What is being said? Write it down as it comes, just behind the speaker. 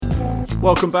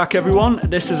Welcome back, everyone.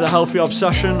 This is A Healthy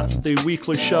Obsession, the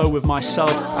weekly show with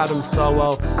myself, Adam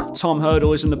Thirlwell. Tom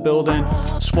Hurdle is in the building.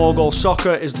 Small Goal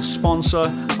Soccer is the sponsor,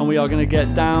 and we are going to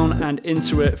get down and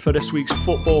into it for this week's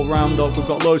football roundup. We've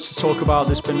got loads to talk about.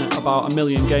 There's been about a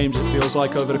million games, it feels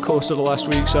like, over the course of the last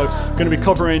week. So going to be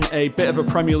covering a bit of a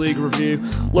Premier League review,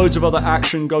 loads of other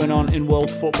action going on in world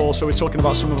football. So we're talking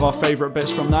about some of our favourite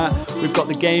bits from that. We've got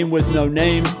the game with no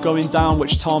name going down,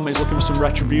 which Tom is looking for some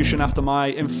retribution after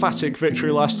my emphatic victory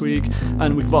last week,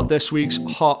 and we've got this week's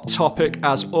hot topic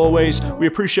as always. We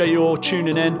appreciate you all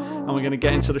tuning in, and we're going to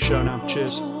get into the show now.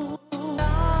 Cheers.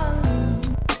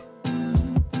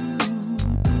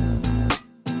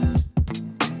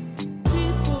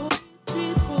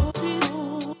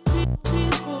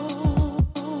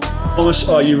 Thomas,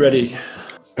 are you ready?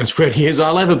 As ready as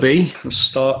I'll ever be.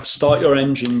 Start your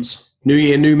engines. New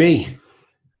year, new me.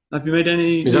 Have you made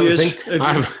any Is New that Year's, the thing?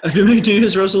 have you made New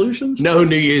Year's resolutions? No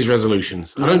New Year's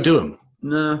resolutions. I don't do them.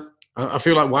 No. I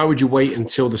feel like, why would you wait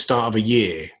until the start of a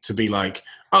year to be like,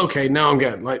 okay, now I'm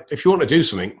getting, like, if you want to do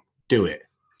something, do it.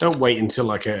 Don't wait until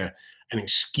like an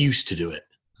excuse to do it.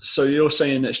 So you're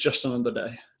saying it's just another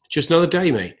day? Just another day,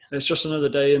 mate. It's just another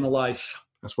day in the life.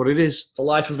 That's what it is. The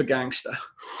life of a gangster.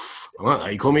 I like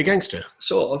that. You call me a gangster.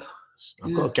 Sort of.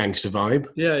 I've got a gangster vibe.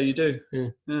 Yeah, you do. Yeah.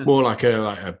 Yeah. More like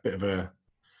a bit of a,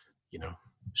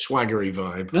 swaggery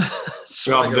vibe.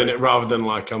 rather than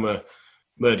like I'm a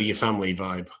murder your family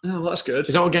vibe. Oh, that's good.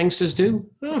 Is that what gangsters do?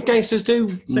 Well, if gangsters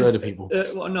do, murder people.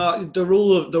 No, the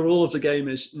rule of the game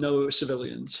is no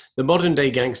civilians. The modern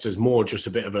day gangster's more just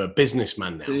a bit of a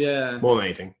businessman now. Yeah. More than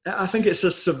anything. I think it's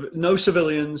no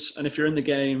civilians, and if you're in the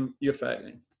game, you're fair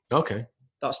game. Okay.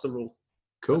 That's the rule.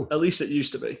 Cool. At least it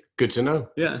used to be. Good to know.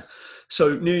 Yeah.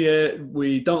 So New Year,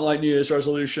 we don't like New Year's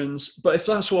resolutions, but if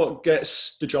that's what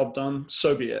gets the job done,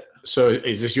 so be it. So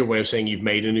is this your way of saying you've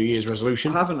made a New Year's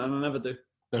resolution? I haven't, and I never do.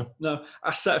 No?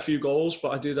 I set a few goals, but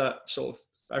I do that sort of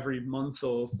every month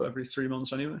or every 3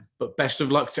 months anyway. But best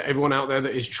of luck to everyone out there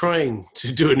that is trying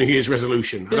to do a New Year's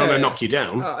resolution. I don't want to knock you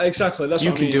down. Exactly. That's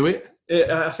you what can I mean. do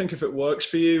it. I think if it works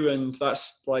for you and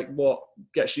that's like what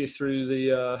gets you through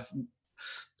the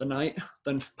night,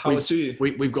 then power to you.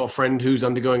 We've got a friend who's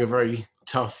undergoing a very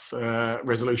tough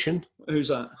resolution. Who's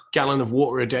that? Gallon of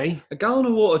water a day. A gallon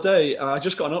of water a day. I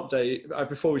just got an update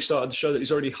before we started the show that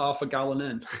he's already half a gallon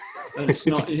in, and it's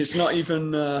not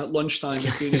even lunchtime.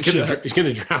 He's going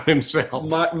to drown himself.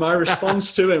 My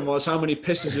response to him was, "How many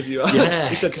pisses have you had?" Yeah,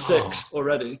 he said God. 6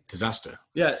 already. Disaster.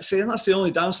 Yeah, see, and that's the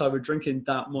only downside with drinking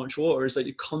that much water is that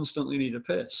you constantly need a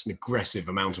piss. It's an aggressive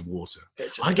amount of water.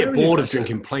 It's I get very bored aggressive. of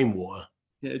drinking plain water.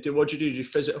 Yeah, what'd you do? Did you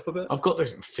fizz it up a bit? I've got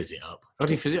this. Fizz it up. How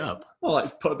do you fizz it up? Well,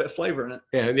 like put a bit of flavour in it.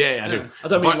 Yeah, I do. I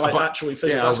don't mean actually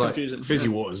fizz it. Yeah, That's I was confusing. like, fizzy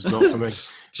water's not for me.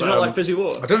 Do you not like fizzy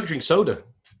water? I don't drink soda.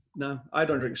 No, I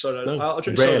don't drink soda. No, I'll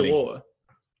drink rarely. soda water.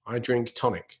 I drink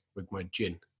tonic with my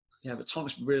gin. Yeah, but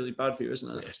tonic's really bad for you,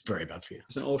 isn't it? Yeah, it's very bad for you.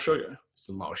 Isn't it all sugar? It's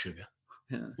a lot of sugar.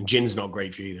 Yeah. And gin's not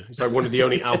great for you either. It's like one of the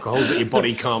only alcohols that your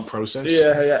body can't process.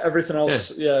 Yeah. Everything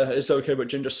else, it's okay, but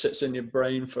gin just sits in your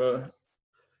brain for.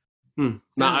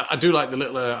 Now, I do like the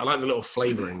little. I like the little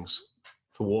flavourings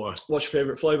for water. What's your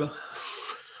favourite flavour?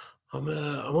 I'm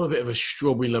on a bit of a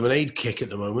strawberry lemonade kick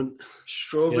at the moment.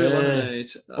 Strawberry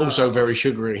lemonade. Also very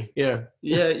sugary. Yeah.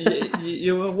 Yeah.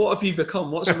 You. What have you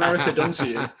become? What's America done to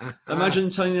you?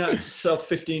 Imagine telling yourself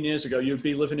 15 years ago you'd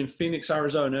be living in Phoenix,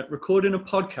 Arizona, recording a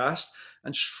podcast,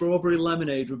 and strawberry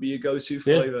lemonade would be your go-to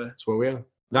flavour. That's where we are.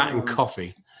 That and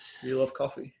coffee. You love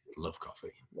coffee. Love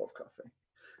coffee. Love coffee.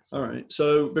 All right.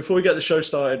 So before we get the show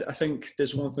started, I think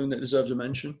there's one thing that deserves a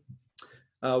mention.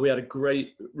 We had a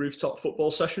great rooftop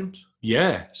football session.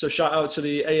 Yeah. So shout out to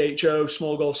the AHO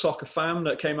Small Goal Soccer fam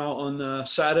that came out on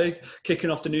Saturday,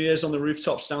 kicking off the New Year's on the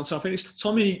rooftops downtown Phoenix.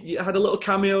 Tommy, you had a little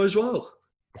cameo as well.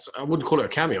 I wouldn't call it a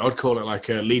cameo. I'd call it like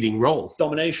a leading role.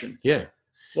 Domination. Yeah.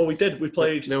 Well, we did. We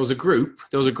played. There was a group.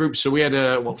 So we had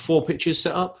 4 pitches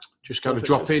set up. Just kind of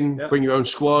drop in, bring your own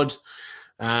squad,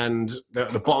 and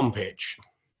the bottom pitch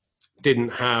didn't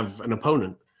have an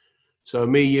opponent. So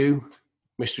me, you,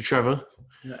 Mr. Trevor,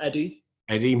 Eddie,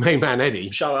 main man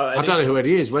Eddie. Shout out Eddie. I don't know who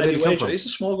Eddie is. Where did he come from? He's a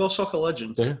Small Goal Soccer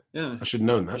legend. Yeah. I should have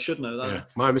known that. You should know that. Yeah.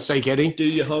 My mistake, Eddie. Do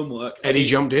your homework. Eddie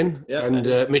jumped in,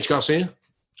 and Mitch Garcia.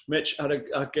 Mitch had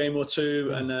a game or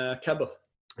two, and Keba.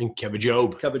 And Keba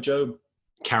Job. Carried.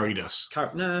 Carried us.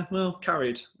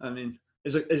 Carried. I mean,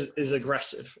 is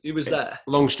aggressive. He was there.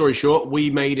 Long story short,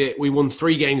 we made it. We won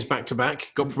 3 games back to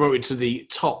back. Got promoted to the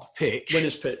top pitch.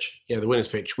 Winners pitch. Yeah, the winners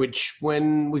pitch. Which,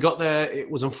 when we got there, it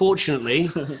was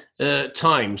unfortunately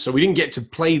time. So we didn't get to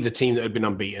play the team that had been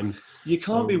unbeaten. You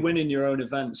can't be winning your own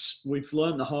events. We've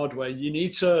learned the hard way. You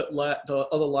need to let the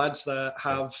other lads there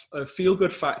have a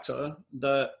feel-good factor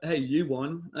that, hey, you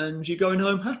won and you're going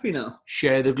home happy now.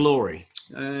 Share the glory.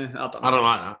 I don't like that.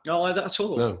 I don't like that at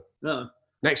all. No.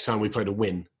 Next time we play to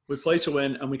win. We play to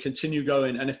win and we continue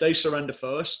going. And if they surrender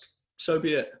first, so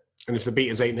be it. And if they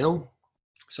beat us 8-0?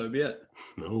 So be it.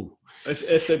 No.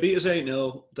 If they beat us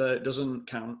 8-0, that doesn't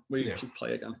count. We can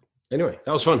play again. Anyway,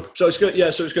 that was fun. So it's good.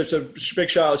 Yeah, so it's good. So big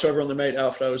shout out to everyone that made it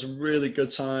out for that. It was a really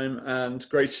good time and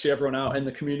great to see everyone out in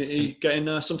the community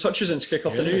getting some touches in to kick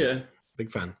off the new year. Big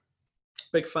fan.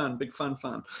 Big fan.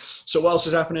 So what else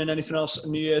is happening? Anything else?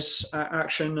 New Year's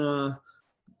action?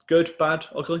 Good, bad,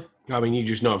 ugly? I mean, you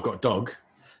just know I've got a dog.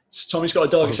 So Tommy's got a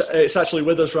dog. It's actually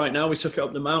with us right now. We took it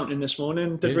up the mountain this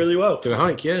morning. Did really well. Did a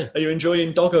hike, yeah. Are you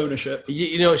enjoying dog ownership?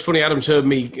 You know, it's funny. Adam's heard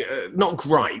me not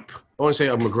gripe. I want to say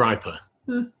I'm a griper.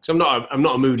 Because I'm not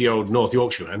a moody old North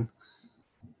Yorkshire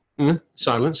man.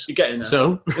 Silence. You're getting there.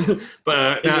 So,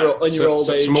 but in your old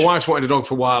age. So my wife's wanted a dog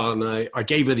for a while, and I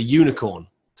gave her the unicorn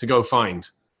to go find.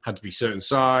 Had to be certain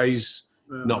size,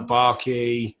 not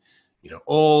barky. You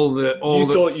know, you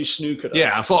thought you snookered her.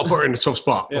 Yeah, I thought I put her in a tough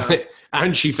spot,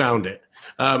 and she found it.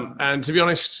 And to be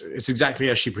honest, it's exactly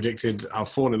as she predicted. I've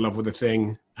fallen in love with the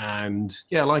thing, and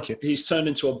I like it. He's turned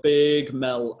into a big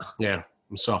melt. Yeah.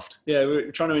 I'm soft. Yeah, we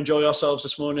were trying to enjoy ourselves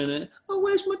this morning. And,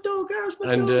 where's my dog? How's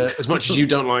my dog? And as much as you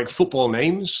don't like football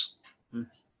names,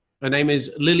 her name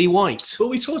is Lily White. But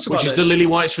we talked about which is the Lily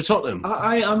Whites for Tottenham.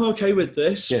 I'm okay with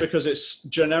this because it's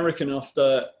generic enough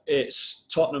that it's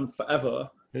Tottenham forever.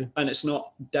 And it's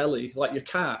not Delhi, like your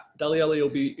cat. Deli Alli will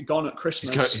be gone at Christmas.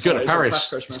 He's going to Paris.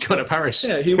 He's going to Paris.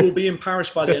 Yeah, he will be in Paris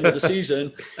by the end of the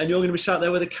season. And you're going to be sat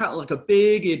there with a cat like a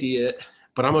big idiot.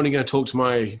 But I'm only going to talk to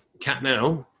my cat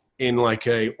now in like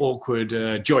a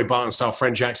awkward Joey Barton style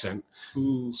French accent.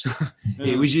 So,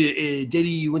 was you, Daddy,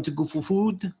 you want to go for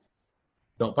food?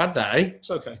 Not bad, that, eh? It's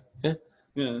okay.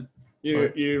 Yeah.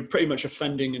 You're pretty much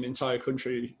offending an entire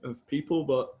country of people,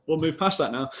 but we'll move past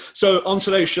that now. So on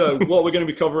today's show, what we're going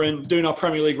to be covering, doing our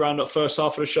Premier League roundup first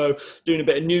half of the show, doing a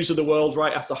bit of news of the world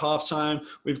right after halftime.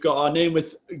 We've got our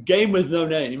game with no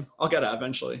name. I'll get that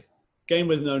eventually. Game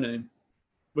with no name.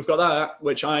 We've got that,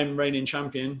 which I'm reigning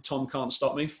champion. Tom can't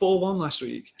stop me. 4-1 last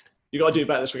week. You got to do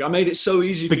better this week. I made it so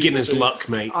easy for you. Beginner's luck,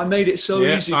 mate. I made it so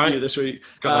easy for you this week.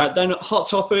 Then Hot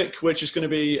Topic, which is going to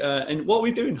be... and what are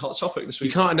we doing Hot Topic this week?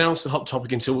 You can't announce the Hot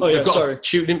Topic until... we've got to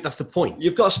tune in. That's the point.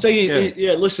 You've got to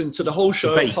stay... listen to the whole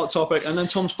show, Hot Topic, and then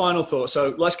Tom's final thought.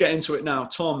 So let's get into it now.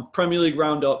 Tom, Premier League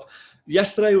roundup.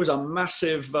 Yesterday was a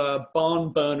massive barn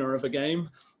burner of a game.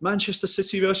 Manchester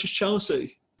City versus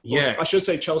Chelsea. Yeah. I should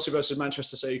say Chelsea versus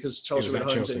Manchester City because Chelsea were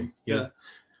the home team. Yeah.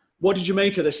 What did you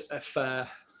make of this affair?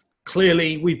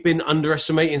 Clearly, we've been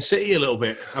underestimating City a little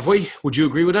bit, have we? Would you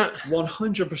agree with that?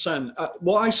 100%.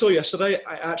 What I saw yesterday,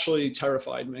 I actually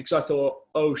terrified me because I thought,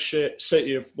 oh shit,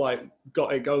 City have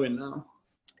got it going now.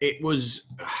 It was...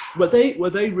 Were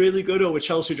they really good or were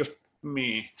Chelsea just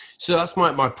me? So that's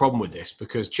my problem with this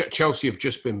because Chelsea have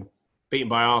just been beaten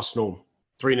by Arsenal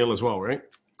 3-0 as well, right?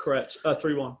 Correct.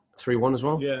 3-1. 3-1 as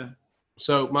well? Yeah.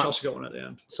 So Chelsea got one at the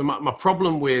end. So my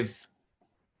problem with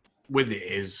it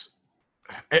is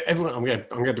everyone. I'm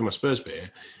gonna do my Spurs bit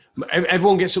here.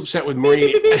 Everyone gets upset with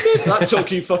Mourinho. That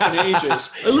took you fucking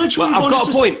ages. I've got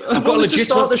a point. I've got a legitimate. To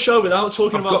start the show without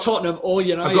talking about Tottenham or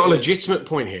United. I've got a legitimate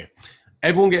point here.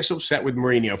 Everyone gets upset with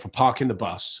Mourinho for parking the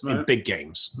bus in big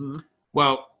games. Mm-hmm.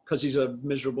 Well, because he's a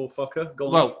miserable fucker. Go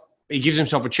on. Well, he gives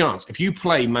himself a chance. If you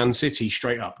play Man City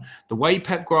straight up, the way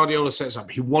Pep Guardiola sets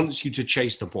up, he wants you to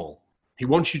chase the ball. He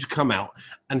wants you to come out.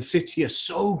 And City are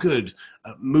so good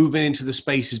at moving into the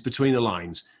spaces between the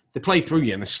lines. They play through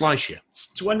you and they slice you.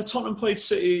 So when the Tottenham played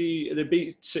City, they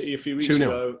beat City a few weeks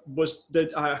ago.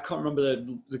 I can't remember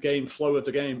the game flow of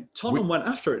the game. Tottenham went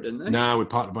after it, didn't they? No, we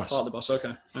parked the bus. Parked the bus,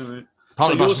 okay. All right.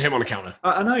 Part of the bus and hit him on the counter.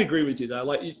 And I agree with you there.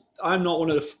 I'm not one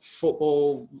of the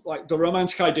football, the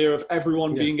romantic idea of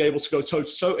everyone being able to go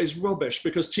toe-to-toe is rubbish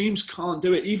because teams can't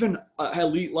do it. Even at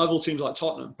elite level teams like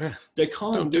Tottenham, they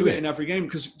can't do it in every game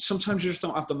because sometimes you just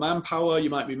don't have the manpower. You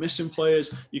might be missing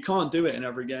players. You can't do it in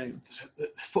every game.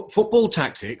 Football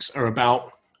tactics are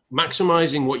about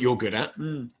maximising what you're good at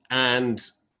and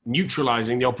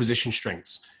neutralising the opposition's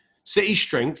strengths. City's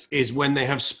strength is when they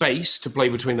have space to play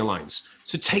between the lines.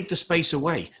 So take the space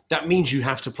away. That means you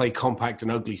have to play compact and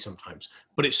ugly sometimes.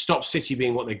 But it stops City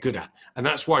being what they're good at. And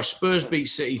that's why Spurs beat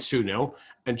City 2-0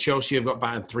 and Chelsea have got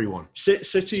battered 3-1.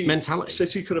 City mentality.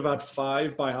 City could have had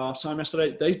 5 by halftime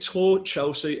yesterday. They tore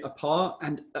Chelsea apart.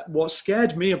 And what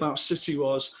scared me about City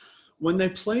was when they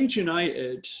played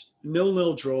United,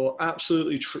 0-0 draw,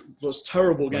 absolutely was a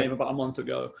terrible game about a month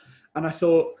ago. And I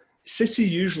thought, City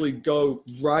usually go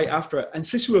right after it. And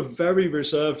City were very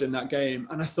reserved in that game.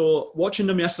 And I thought, watching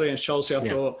them yesterday against Chelsea, I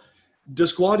thought,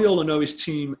 does Guardiola know his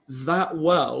team that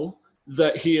well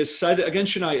that he has said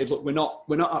against United, look, we're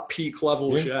not at peak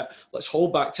levels yet. Let's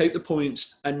hold back, take the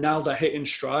points. And now they're hitting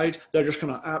stride. They're just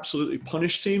going to absolutely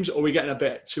punish teams. Or are we getting a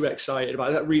bit too excited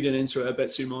about that, reading into it a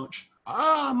bit too much?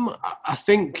 I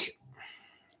think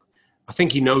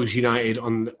he knows United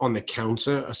on the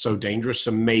counter are so dangerous,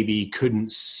 so maybe he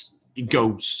couldn't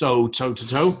go so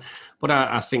toe-to-toe. But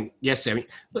I think, yes, I mean,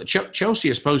 look,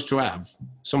 Chelsea are supposed to have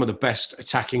some of the best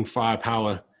attacking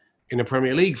firepower in the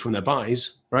Premier League from their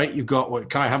buys, right? You've got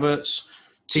Kai Havertz,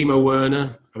 Timo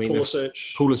Werner,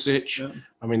 Pulisic. Yeah.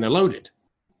 I mean, they're loaded.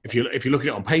 If you look at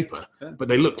it on paper, but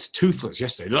they looked toothless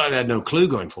yesterday. They looked like they had no clue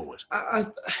going forward.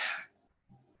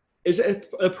 Is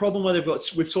it a problem where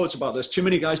we've talked about this, too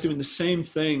many guys doing the same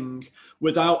thing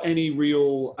without any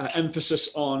real emphasis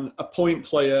on a point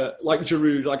player like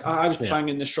Giroud? Like I was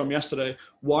banging this drum yesterday.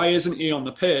 Why isn't he on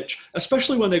the pitch?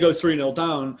 Especially when they go 3-0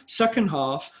 down. Second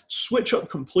half, switch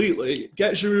up completely,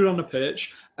 get Giroud on the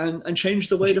pitch and change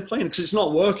the way they're playing. Because it's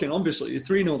not working, obviously. You're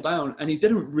 3-0 down and he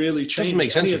didn't really change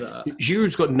any of that.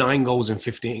 Giroud's got 9 goals in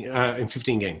 15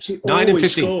 games. 9 in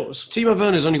 15. Scores. Timo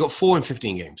Werner's only got 4 in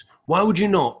 15 games. Why would you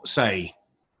not say,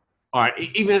 all right,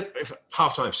 even if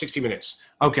half-time, 60 minutes,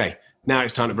 okay, now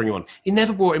it's time to bring him on. He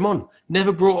never brought him on.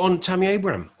 Never brought on Tammy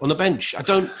Abraham on the bench.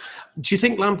 Do you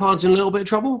think Lampard's in a little bit of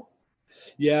trouble?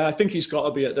 Yeah, I think he's got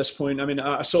to be at this point. I mean,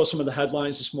 I saw some of the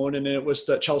headlines this morning, and it was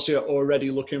that Chelsea are already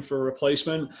looking for a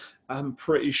replacement. I'm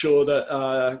pretty sure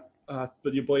that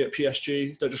with your boy at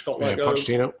PSG, they just got let go.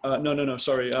 Pochettino? No,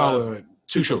 sorry.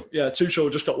 Tuchel. Yeah,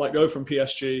 Tuchel just got let go from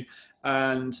PSG,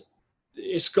 and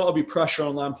it's got to be pressure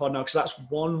on Lampard now because that's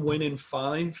 1 win in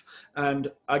 5 and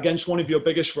against one of your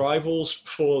biggest rivals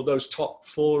for those top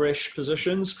 4-ish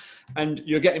positions, and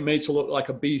you're getting made to look like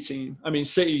a B team. I mean,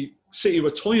 City were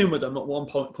toying with them at one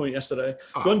point yesterday.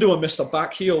 Gundogan missed a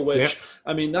back heel, which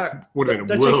I mean that would have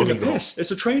been they're taking a piss.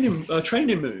 It's a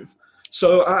training move.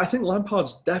 So I think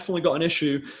Lampard's definitely got an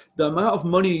issue. The amount of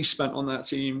money he spent on that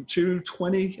team,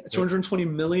 220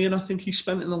 million, I think he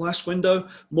spent in the last window,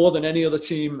 more than any other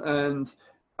team. And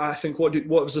I think what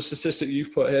was the statistic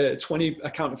you've put here?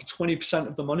 Accounted for 20%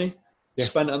 of the money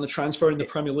spent on the transfer in the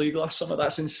Premier League last summer.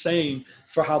 That's insane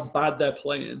for how bad they're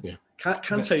playing. Yeah.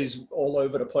 Kante's all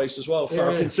over the place as well for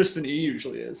how consistent he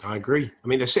usually is. I agree. I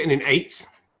mean, they're sitting in 8th.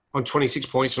 On 26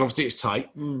 points, and obviously it's tight.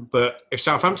 But if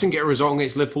Southampton get a result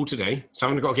against Liverpool today,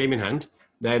 Southampton got a game in hand,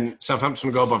 then Southampton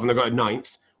will go above and they've got a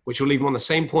 9th, which will leave them on the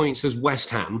same points as West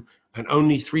Ham and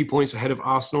only 3 points ahead of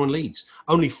Arsenal and Leeds.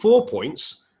 Only 4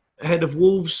 points ahead of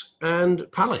Wolves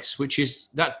and Palace,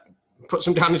 that puts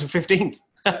them down into 15th.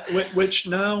 Which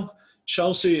now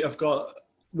Chelsea have got...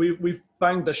 We've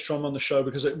banged this drum on the show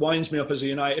because it winds me up as a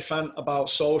United fan about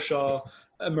Solskjaer.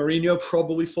 Mourinho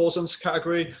probably falls into the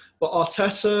category, but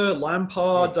Arteta,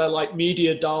 Lampard, they're like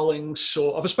media darlings,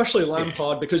 sort of, especially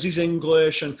Lampard because he's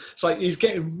English and it's like he's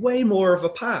getting way more of a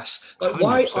pass. Like,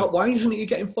 100%. Why isn't he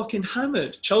getting fucking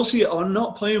hammered? Chelsea are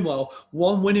not playing well.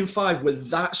 1 win in 5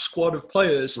 with that squad of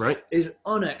players is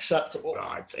unacceptable.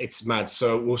 It's mad.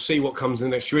 So we'll see what comes in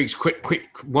the next few weeks.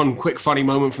 One quick funny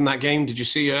moment from that game. Did you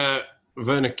see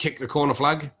Werner kick the corner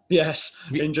flag? Yes,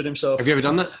 injured himself. Have you ever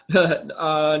done that?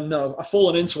 No, I've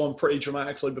fallen into one pretty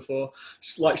dramatically before,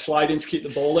 like sliding to keep the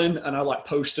ball in, and I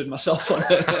posted myself on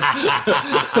it.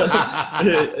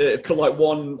 It put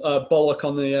one bollock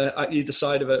on the at either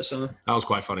side of it. So that was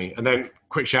quite funny. And then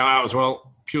quick shout out as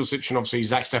well, Pulisic and obviously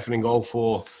Zach Steffen in goal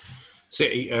for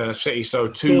City. So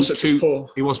two.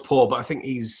 He was poor, but I think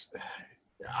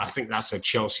that's a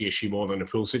Chelsea issue more than a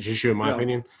Pulisic issue in my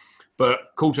opinion.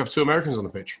 But cool to have 2 Americans on the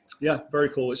pitch. Yeah, very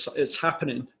cool. It's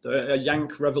happening. A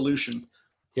Yank revolution.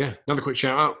 Yeah, another quick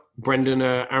shout out. Brendan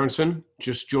Aronson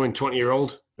just joined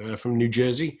 20-year-old from New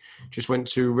Jersey. Just went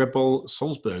to Red Bull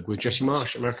Salzburg with Jesse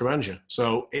Marsch, American manager.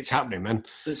 So it's happening, man.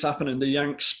 It's happening. The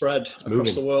Yanks spread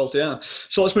across the world, yeah.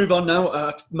 So let's move on now.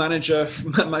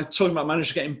 Talking about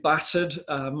manager getting battered,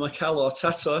 Mikel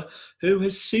Arteta, who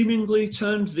has seemingly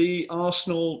turned the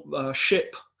Arsenal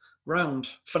ship round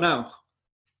for now.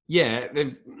 Yeah,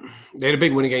 they had a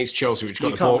big win against Chelsea, which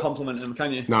got the ball. You can't compliment them,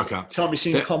 can you? No, I can't. Can't be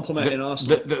seen complimenting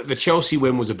Arsenal. The Chelsea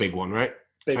win was a big one, right?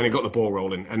 It got the ball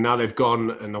rolling, and now they've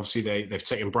gone, and obviously they've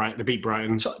taken Brighton. They beat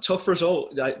Brighton. Tough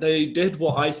result. They did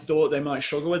what I thought they might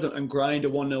struggle with and grind a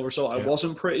 1-0 result. It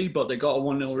wasn't pretty, but they got a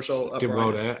 1-0 result. Did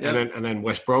well there, and then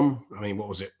West Brom. I mean, what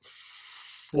was it?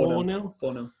 4-0.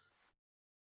 4-0.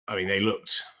 I mean, they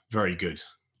looked very good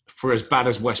for as bad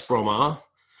as West Brom are.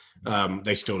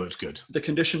 they still looked good. The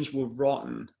conditions were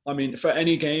rotten. I mean, for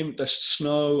any game, the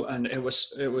snow, and it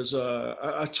was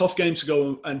a tough game to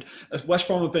go. And West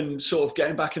Brom have been sort of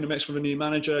getting back in the mix with a new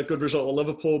manager. Good result at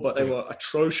Liverpool, but they were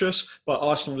atrocious. But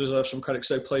Arsenal deserve some credit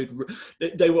because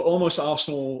they were almost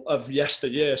Arsenal of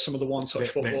yesteryear. Some of the one-touch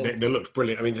football. They looked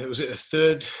brilliant. I mean, was it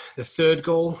the third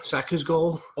goal, Saka's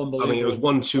goal? Unbelievable. I mean, it was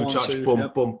 1-2 touch,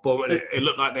 boom, boom, boom, and it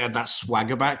looked like they had that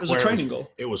swagger back. It was a training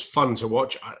goal. It was fun to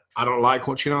watch. I don't like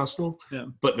watching Arsenal,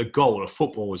 but the goal of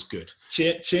football was good.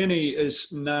 Tierney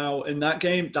is now in that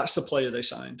game. That's the player they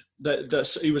signed.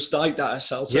 He was like that at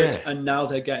Celtic, and now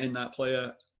they're getting that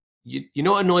player. You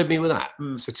know what annoyed me with that?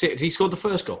 So he scored the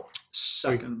first goal.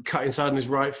 Second, cut inside on his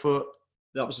right foot.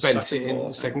 That was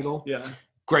the second goal. Yeah,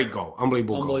 great goal,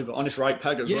 unbelievable goal. On his right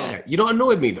peg as well. Yeah, you know what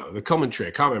annoyed me though? The commentary.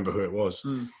 I can't remember who it was,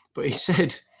 but he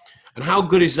said, "And how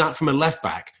good is that from a left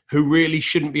back who really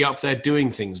shouldn't be up there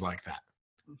doing things like that?"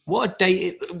 What a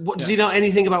day! What does he know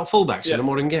anything about fullbacks in a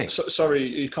modern game? Sorry,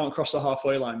 you can't cross the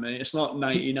halfway line, mate. It's not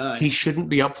 99. He shouldn't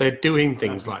be up there doing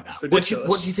things like that. What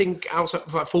do you think outside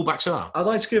fullbacks are? I'd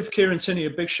like to give Kieran Tierney a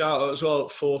big shout out as well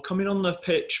for coming on the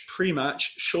pitch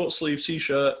pre-match, short sleeve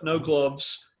t-shirt, no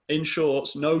gloves, in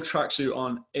shorts, no tracksuit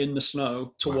on, in the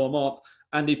snow to warm up,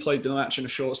 and he played the match in a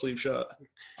short sleeve shirt.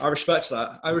 I respect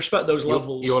that. I respect those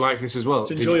levels. You're like this as well.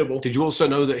 It's enjoyable. Did you also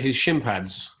know that his shin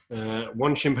pads?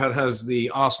 One shin pad has the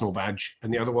Arsenal badge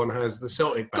and the other one has the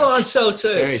Celtic badge. Go on,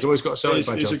 Celtic! Yeah, he's always got a Celtic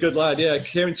badge. He's a good lad, yeah.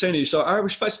 Kieran Tierney. So I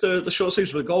respect the short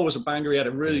sleeves, but the goal was a banger. He had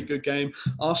a really good game.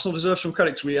 Arsenal deserve some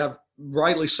credit because we have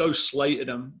rightly so slated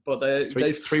them, but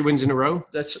they've three wins in a row.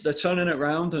 They're turning it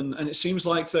around, and it seems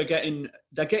like they're getting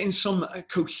some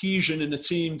cohesion in the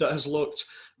team that has looked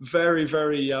very,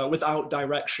 very without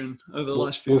direction over the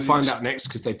last few weeks. We'll find out next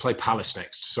because they play Palace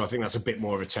next. So I think that's a bit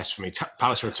more of a test for me.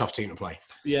 Palace are a tough team to play.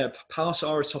 Yeah, Palace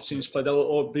are a tough team to play.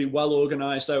 They'll be well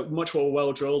organised. They're much more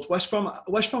well drilled. West Brom,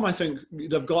 I think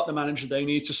they've got the manager they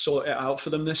need to sort it out for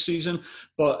them this season,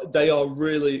 but they are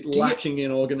really lacking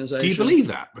in organisation. Do you believe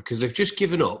that? Because they've just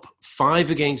given up 5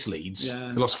 against Leeds.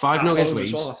 Yeah, they lost 5-0 against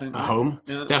Leeds at home.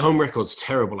 Yeah. Their home record's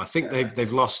terrible. I think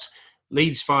they've lost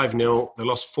Leeds 5-0. They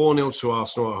lost 4-0 to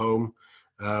Arsenal at home.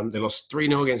 They lost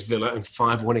 3-0 against Villa and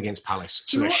 5-1 against Palace.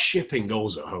 So they're shipping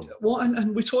goals at home. Well,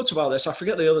 and we talked about this. I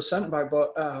forget the other centre-back,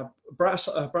 but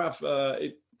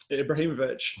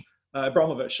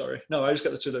Ibrahimovic, sorry. No, I just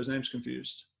get the two of those names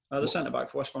confused. The centre-back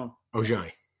for West Brom.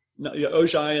 Ojai. No, yeah,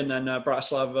 Ojai and then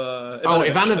Bratislav.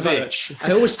 Ivanovic.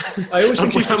 I always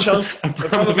think he's Chelsea.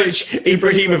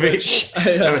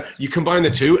 Ibrahimovic. You combine the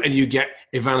two and you get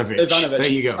Ivanovic. There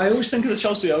you go. I always think of the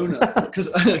Chelsea owner because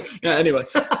anyway,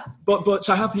 but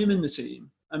to have him in the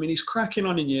team, I mean, he's cracking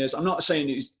on in years. I'm not saying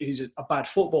he's a bad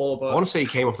footballer, but I want to say he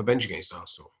came off the bench against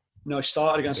Arsenal. No, he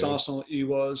started against Arsenal. He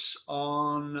was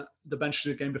on the bench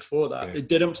the game before that. Yeah. He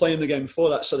didn't play in the game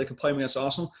before that, so they could play him against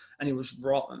Arsenal, and he was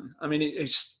rotten. I mean,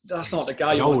 that's not the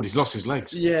guy. He's old. He's lost his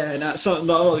legs. Yeah, no, it's not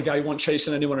the guy you want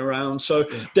chasing anyone around. So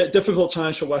difficult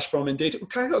times for West Brom indeed.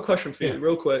 Okay, I got a question for you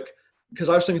real quick, because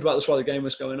I was thinking about this while the game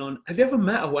was going on. Have you ever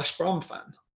met a West Brom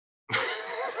fan?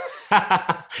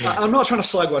 I'm not trying to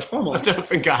slag West Brom. I don't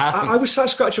think I have. I was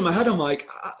scratching my head. I'm like,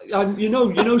 you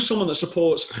know, someone that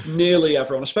supports nearly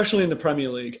everyone, especially in the Premier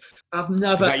League. I've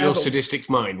never. Is that your sadistic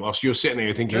mind? Whilst you're sitting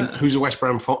there thinking, who's a West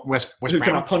Brom West Who Brom?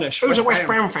 Can I punish? Who's a West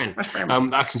Brom fan?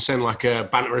 I can send like a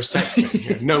banterous text.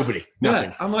 Nobody. Nothing.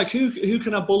 Yeah, I'm like, who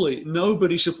can I bully?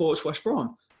 Nobody supports West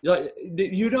Brom. Like,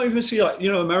 you don't even see, like,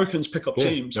 you know, Americans pick up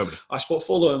teams. Nobody. I support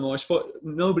Fulham, or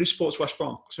nobody supports West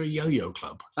Brom. It's a yo-yo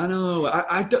club. I know.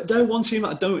 They're one team that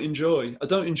I don't enjoy. I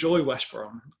don't enjoy West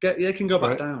Brom. They can go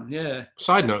back down. Yeah.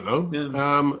 Side note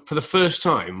though, for the first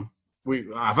time,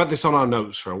 I've had this on our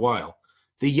notes for a while.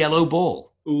 The yellow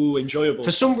ball. Ooh, enjoyable. For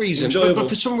some reason, but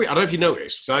for some reason, I don't know if you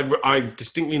noticed. I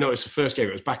distinctly noticed the first game.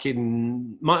 It was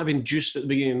might have been just at the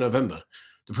beginning of November.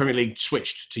 The Premier League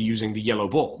switched to using the yellow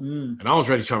ball. And I was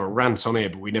ready to have a rant on here,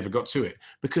 but we never got to it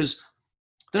because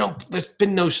there's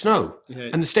been no snow. Yeah.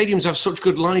 And the stadiums have such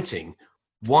good lighting.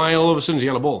 Why all of a sudden is a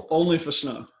yellow ball? Only for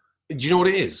snow. Do you know what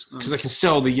it is? Because they can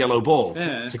sell the yellow ball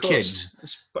to kids.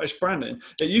 It's branding.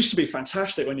 It used to be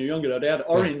fantastic when you were younger, though. They had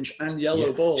orange and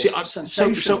yellow balls. See,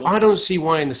 so I don't see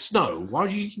why in the snow, why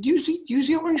would you use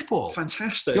the orange ball?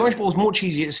 Fantastic. The orange ball is much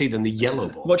easier to see than the yellow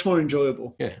ball. Much more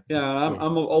enjoyable. Yeah. Yeah,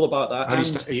 I'm all about that.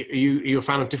 Are you a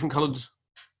fan of different coloured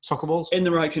soccer balls? In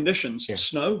the right conditions. Yeah.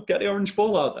 Snow, get the orange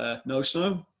ball out there. No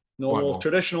snow, normal,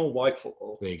 traditional white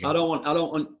football. There you go. I don't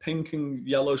want pink and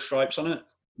yellow stripes on it.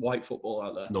 white football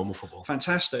out there. Normal football.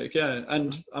 Fantastic, yeah.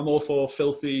 And I'm all for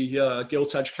filthy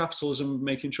gilt-edged capitalism,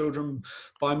 making children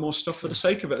buy more stuff for the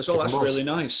sake of it as well. That's really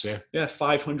nice. Yeah,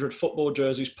 500 football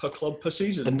jerseys per club per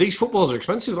season. And these footballs are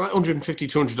expensive, like $150,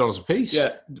 $200 a piece.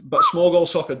 Yeah, but small goal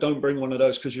soccer, don't bring one of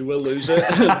those because you will lose it.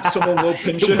 Someone will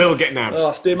pinch it. You will get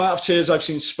nabbed. The amount of tears I've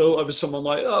seen spilt over someone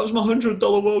like, that was my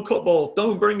 $100 World Cup ball.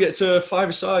 Don't bring it to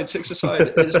 5-a-side,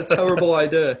 6-a-side. It's a terrible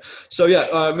idea. So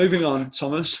yeah, moving on,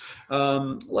 Thomas.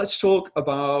 Let's talk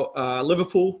about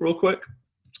Liverpool real quick.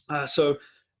 So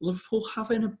Liverpool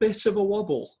having a bit of a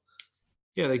wobble.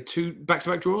 Yeah, they 2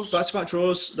 back-to-back draws. Back-to-back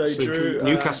draws. They drew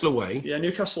Newcastle away. Yeah,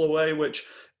 Newcastle away, which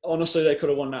honestly they could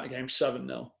have won that game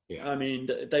 7-0. Yeah. I mean,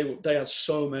 they had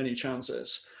so many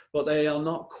chances, but they are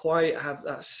not quite have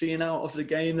that seeing out of the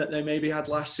game that they maybe had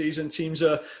last season. Teams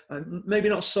are maybe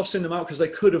not sussing them out because they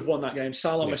could have won that game.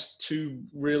 Salah missed 2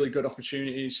 really good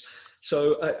opportunities.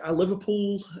 So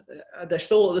Liverpool, they're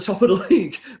still at the top of the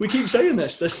league. We keep saying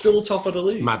this. They're still top of the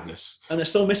league. Madness. And they're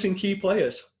still missing key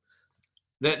players.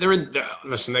 They're in.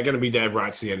 Listen, they're going to be there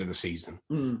right to the end of the season.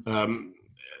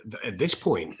 At this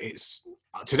point,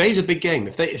 today's a big game.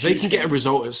 If they can get a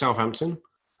result at Southampton,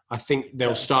 I think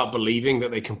they'll start believing that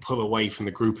they can pull away from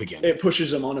the group again. It pushes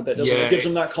them on a bit, doesn't it? It gives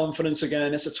them that confidence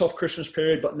again. It's a tough Christmas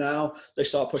period, but now they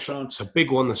start pushing on. It's a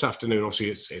big one this afternoon.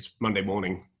 Obviously, it's Monday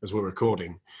morning as we're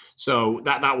recording. So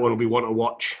that one will be one to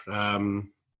watch. So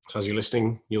as you're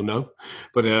listening, you'll know.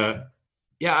 But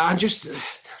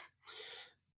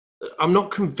I'm not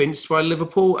convinced by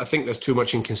Liverpool. I think there's too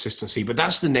much inconsistency, but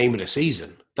that's the name of the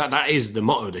season. That is the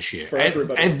motto this year. For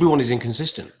everybody. Everyone is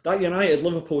inconsistent. That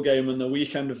United-Liverpool game on the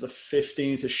weekend of the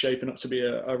 15th is shaping up to be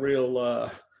a real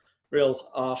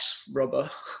arse rubber.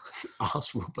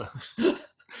 Arse rubber.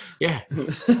 Yeah.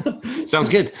 Sounds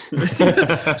good.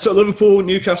 So Liverpool,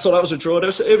 Newcastle, that was a draw.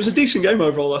 It was a decent game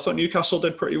overall. I thought Newcastle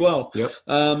did pretty well. Yep.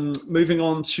 Moving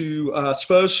on to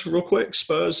Spurs real quick.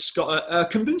 Spurs got a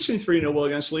convincing 3-0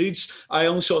 win against Leeds. I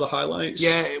only saw the highlights.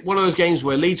 Yeah, one of those games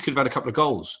where Leeds could have had a couple of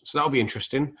goals. So that'll be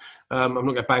interesting. I'm not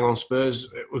going to bang on Spurs.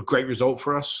 It was a great result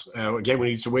for us. Again,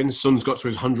 we need to win. Son's got to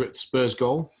his 100th Spurs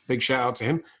goal. Big shout out to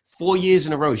him. 4 years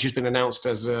in a row. He's just been announced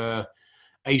as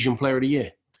Asian Player of the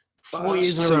Year. 4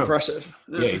 years in a row. Impressive.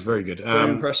 Yeah, he's very good. Very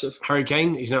impressive. Harry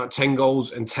Kane, he's now at 10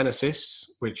 goals and 10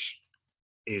 assists, which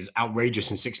is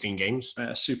outrageous in 16 games.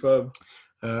 Yeah, superb.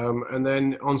 And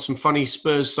then on some funny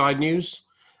Spurs side news,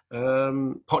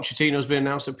 Pochettino's been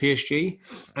announced at PSG,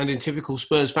 and in typical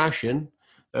Spurs fashion,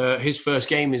 his first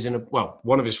game is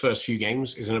one of his first few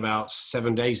games is in about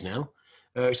 7 days now.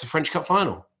 It's the French Cup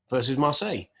final versus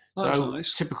Marseille. So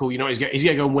nice. Typical, he's going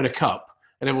to go and win a cup,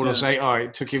 and everyone will say, "Oh,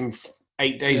 it took him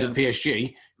 8 days at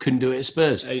PSG, couldn't do it at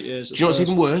Spurs." 8 years. Do you know what's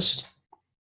even worse?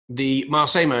 The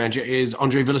Marseille manager is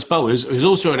Andre Villas-Boas, who's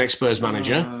also an ex-Spurs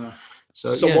manager.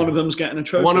 So one of them's getting a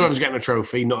trophy. One of them's getting a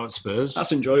trophy, not at Spurs.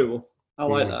 That's enjoyable. I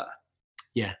like that.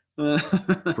 Yeah.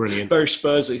 Brilliant. Very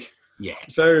Spursy. Yeah.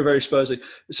 Very, very Spursy.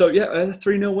 So, a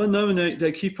 3-0 win, though, and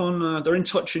they keep on, they're in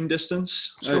touching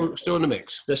distance. Still in the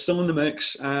mix. They're still in the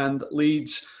mix, and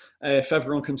Leeds, if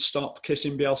everyone can stop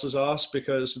kissing Bielsa's arse,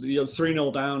 because you're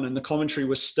 3-0 down, and the commentary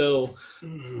was still,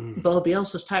 well,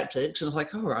 Bielsa's tactics, and I was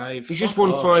like, all right. He just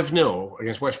won 5-0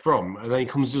 against West Brom, and then he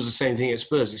comes and does the same thing at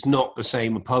Spurs. It's not the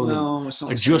same opponent. No, it's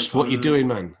not. Adjust what you're doing,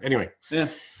 man. Anyway. Yeah.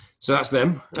 So that's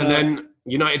them. And then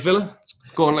United Villa.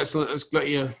 Go on, let's let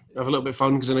you have a little bit of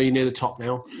fun, because I know you're near the top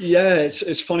now. Yeah,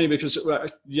 it's funny because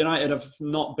United have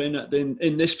not been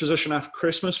in this position after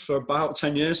Christmas for about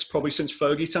 10 years, probably since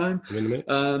Fergie time. I'm in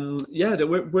the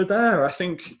mix. We're there. I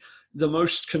think the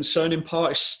most concerning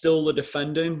part is still the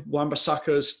defending.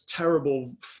 Wan-Bissaka's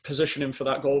terrible positioning for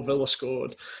that goal Villa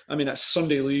scored. I mean, that's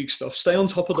Sunday League stuff. Stay on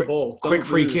top of the ball. Quick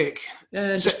free kick.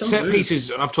 Yeah, set pieces.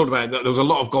 I've talked about it. There was a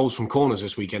lot of goals from corners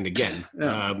this weekend again.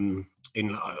 Yeah.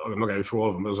 I'm not going through all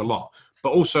of them. There was a lot,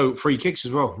 but also free kicks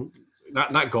as well.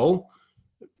 That goal,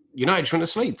 United just went to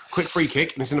sleep. Quick free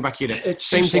kick, and it's in the back of your net.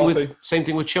 Same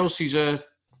thing with Chelsea's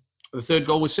the third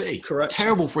goal with City. Correct.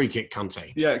 Terrible free kick,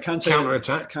 Kante. Yeah, Kante.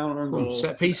 Counter-attack. Counter and goal.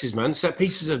 Set pieces, man. Set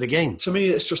pieces of the game. To me,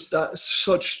 it's just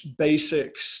such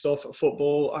basic stuff at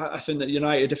football. I think that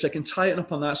United, if they can tighten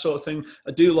up on that sort of thing,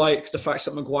 I do like the fact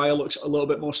that Maguire looks a little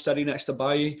bit more steady next to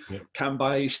Bailly. Yeah. Can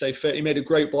Bailly stay fit? He made a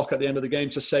great block at the end of the game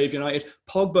to save United.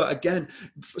 Pogba, again,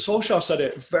 Solskjaer said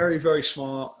it, very, very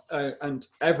smart, and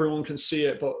everyone can see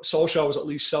it, but Solskjaer was at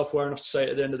least self-aware enough to say it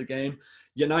at the end of the game.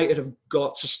 United have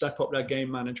got to step up their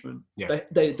game management. Yeah.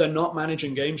 They're not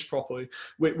managing games properly.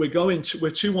 We're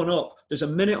 2-1 up. There's a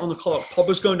minute on the clock.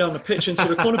 Pogba's going down the pitch into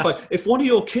the corner flag. If one of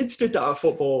your kids did that at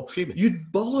football,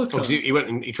 you'd bollock him. He went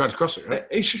and he tried to cross it, right?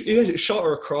 He shot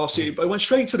her across. He went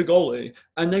straight to the goalie,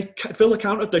 and Villa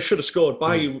countered. They should have scored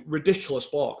by a ridiculous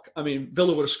block. I mean,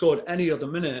 Villa would have scored any other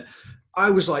minute. I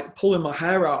was like pulling my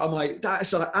hair out. I'm like, that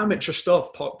is like amateur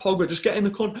stuff. Pogba, just get in the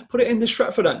corner, put it in the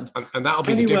Stretford end. And that'll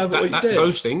be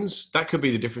those things. That could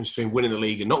be the difference between winning the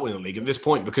league and not winning the league at this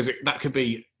point, because that could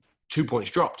be 2 points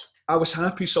dropped. I was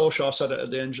happy Solskjaer said it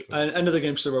at the end of the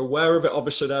game, so they're aware of it.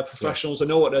 Obviously, they're professionals. They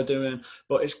know what they're doing,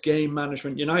 but it's game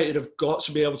management. United have got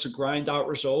to be able to grind out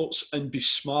results and be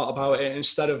smart about it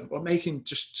instead of making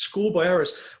just schoolboy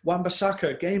errors.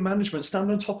 Wan-Bissaka, game management,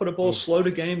 stand on top of the ball, slow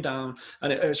the game down,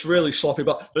 and it's really sloppy.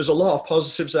 But there's a lot of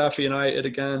positives there for United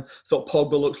again. Thought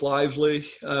Pogba looked lively.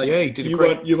 He did a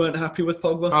great... You weren't happy with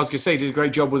Pogba? I was going to say, he did a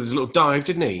great job with his little dive,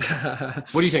 didn't he?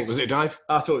 What do you think? Was it a dive?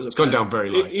 I thought it was. It's gone down very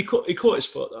light. He caught his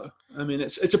foot, though. I mean,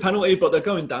 it's a penalty, but they're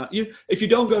going down. If you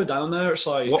don't go down there, it's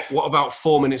like... What about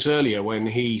 4 minutes earlier when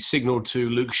he signalled to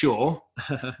Luke Shaw?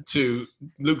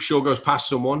 Luke Shaw goes past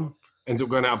someone, ends up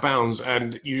going out of bounds,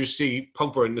 and you just see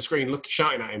Pogba in the screen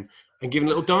shouting at him and giving a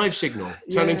little dive signal,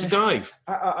 telling him to dive.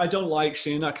 I don't like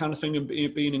seeing that kind of thing and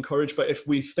being encouraged, but if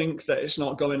we think that it's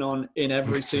not going on in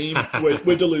every team,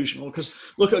 we're delusional. Because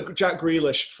look at Jack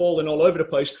Grealish falling all over the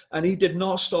place, and he did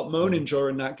not stop moaning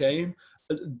during that game.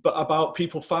 But about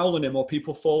people fouling him or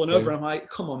people falling over. I'm like,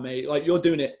 come on, mate. Like, you're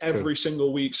doing it every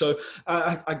single week. So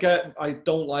I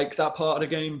don't like that part of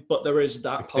the game, but there is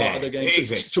that part of the game.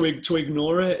 To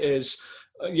ignore it is,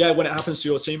 when it happens to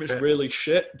your team, it's really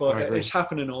shit, but it's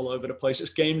happening all over the place.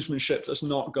 It's gamesmanship that's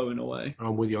not going away.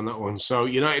 I'm with you on that one. So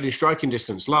United in striking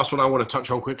distance. Last one I want to touch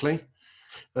on quickly.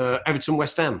 Everton,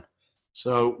 West Ham.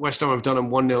 So West Ham have done them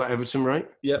 1-0 at Everton,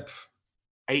 right? Yep.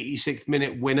 86th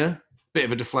minute winner. Bit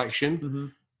of a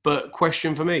deflection, but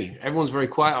question for me, everyone's very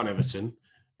quiet on Everton.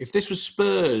 If this was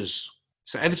Spurs,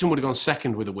 so Everton would have gone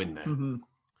second with a win there.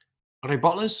 Are they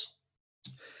bottlers?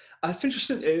 I think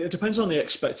it depends on the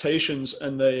expectations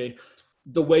and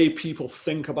the way people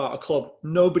think about a club.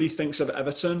 Nobody thinks of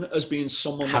Everton as being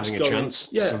someone having a chance.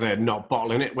 So they're not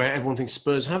bottling it, where everyone thinks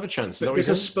Spurs have a chance.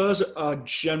 Because Spurs are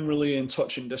generally in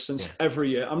touching distance every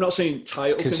year. I'm not saying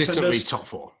title consistently contenders. Top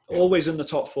four. Always in the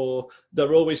top four.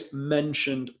 They're always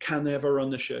mentioned. Can they ever run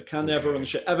this year? Can they ever run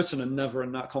this year? Everton are never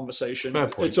in that conversation. Fair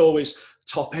point. It's always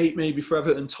top 8 maybe for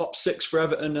Everton, top 6 for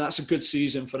Everton, and that's a good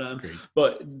season for them. Agreed.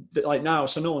 But like now,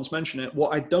 so no one's mentioned it.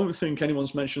 What I don't think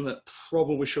anyone's mentioned that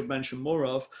probably should mention more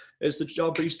of is the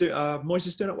job he's doing. Moyes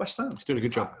is doing at West Ham. He's doing a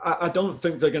good job. I don't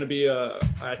think they're going to be a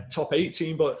top 8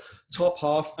 team, but top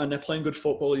half, and they're playing good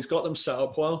football. He's got them set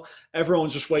up well.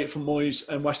 Everyone's just waiting for Moyes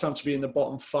and West Ham to be in the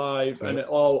bottom 5, and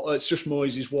it's just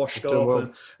Moyes. He's washed up,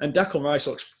 well. and Declan Rice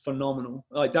looks phenomenal.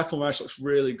 Like, Declan Rice looks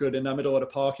really good in the middle of the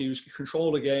park. He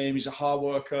control the game. He's a hard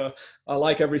worker. I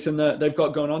like everything that they've got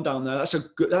going on down there.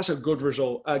 That's a good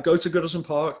result. Go to Goodison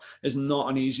Park is not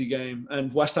an easy game,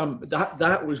 and West Ham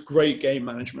that was great game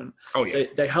management. Oh yeah,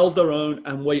 they held their own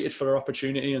and waited for their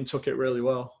opportunity and took it really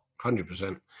well.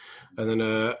 100%. And then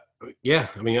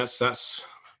I mean that's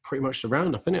pretty much the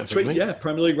roundup, isn't it? I think, yeah,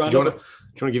 Premier League roundup. Do you want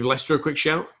to give Leicester a quick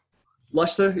shout?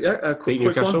 Leicester, a quick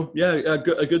Newcastle. one. Yeah, a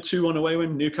good 2-1 away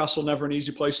win. Newcastle, never an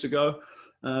easy place to go.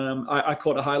 I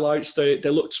caught the highlights. They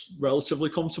looked relatively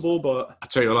comfortable, but I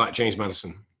tell you, I like James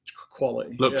Maddison.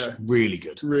 Quality. Looks really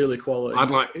good. Really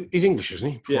quality. He's English, isn't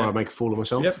he? Before I make a fool of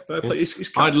myself. Yeah.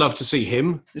 He's I'd love to see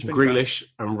him, Grealish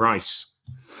and Rice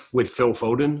with Phil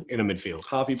Foden in a midfield.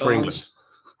 Harvey for Barnes. England.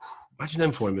 Imagine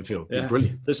them four in midfield. Yeah.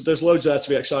 Brilliant. There's loads there to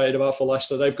be excited about for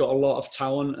Leicester. They've got a lot of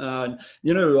talent. And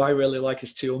you know who I really like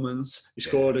is Tielemans. He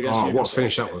scored against Newcastle. What a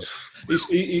finish that was.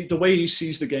 The way he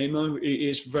sees the game, though, he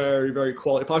is very, very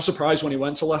quality. I was surprised when he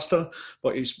went to Leicester,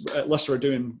 but Leicester are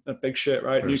doing a big shit,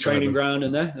 right? New training ground,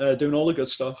 and they're doing all the good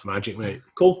stuff. Magic, mate.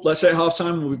 Cool. Let's hit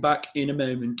halftime. We'll be back in a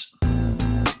moment.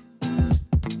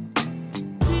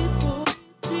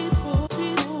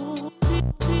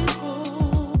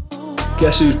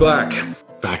 Guess who's back?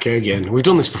 Back again. We've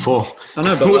done this before. I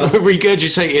know, but we're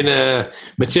regurgitating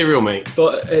material, mate.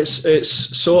 But it's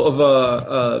sort of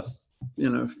a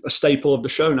staple of the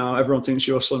show now. Everyone thinks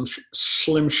you're Slim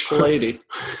Shady.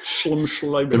 Slim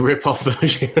Shady. The rip-off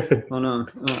version. I know.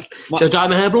 Should I dye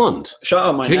my hair blonde? Shout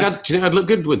out my Do you think I'd look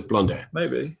good with blonde hair?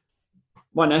 Maybe.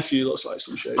 My nephew looks like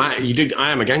Slim Shady.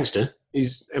 I am a gangster.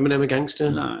 Is Eminem a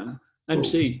gangster? No.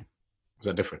 MC. Is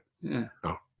that different? Yeah.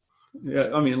 Oh. Yeah,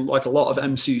 I mean, like a lot of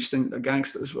MCs think they're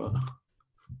gangsters, but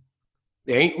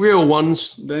They ain't real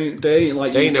ones. They ain't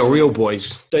like they ain't no real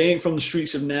boys. They ain't from the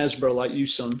streets of Knaresborough like you,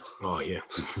 son. Oh yeah,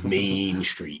 mean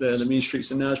streets. They're the mean streets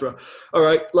of Knaresborough. All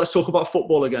right, let's talk about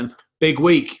football again. Big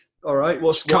week. All right,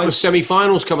 what's a couple of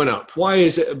semi-finals coming up? Why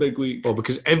is it a big week? Well,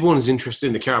 because everyone's interested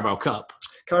in the Carabao Cup.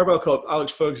 Carabao Cup.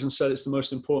 Alex Ferguson said it's the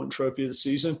most important trophy of the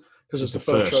season because it's the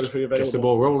first trophy available. Gets the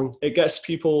ball rolling. It gets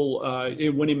people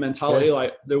in winning mentality. Yeah.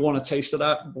 Like they want a taste of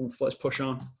that. Let's push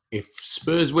on. If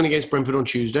Spurs win against Brentford on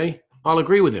Tuesday, I'll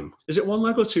agree with him. Is it one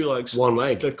leg or two legs? One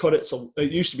leg. They've cut it to.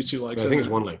 It used to be two legs. I think it's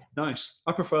one leg. Nice.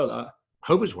 I prefer that.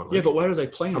 Hope it's one leg. Yeah, but where are they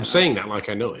playing? I'm saying that like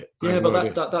I know it. Yeah,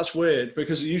 but that's weird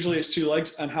because usually it's two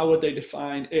legs. And how would they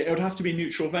define it? It would have to be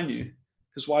neutral venue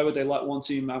because why would they let one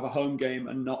team have a home game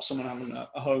and not someone having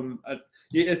a home?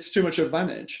 It's too much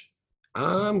advantage.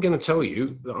 I'm going to tell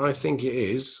you that I think it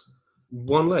is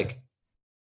one leg.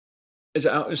 Is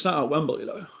it out? It's not at Wembley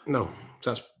though. No,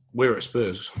 we're at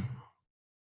Spurs.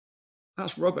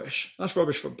 That's rubbish. That's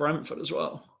rubbish for Brentford as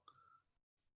well.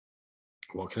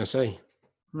 What can I say?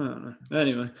 No.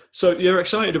 Anyway, so you're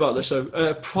excited about this? So,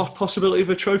 possibility of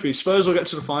a trophy. Spurs will get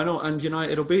to the final, and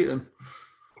United will beat them.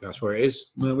 That's where it is.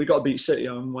 Well, we got to beat City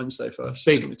on Wednesday first.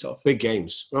 It's gonna be tough. Big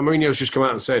games. Well, Mourinho's just come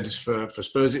out and said for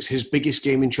Spurs, it's his biggest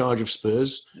game in charge of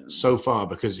Spurs so far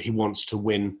because he wants to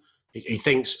win. He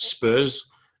thinks Spurs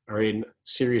are in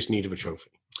serious need of a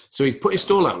trophy, so he's put his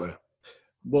stall out there.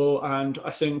 Well, and I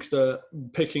think that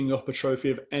picking up a trophy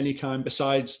of any kind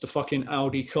besides the fucking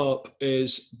Audi Cup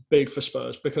is big for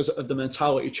Spurs because of the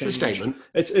mentality change. It's a statement.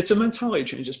 It's a mentality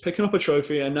change. It's picking up a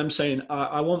trophy and them saying,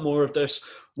 I want more of this.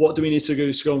 What do we need to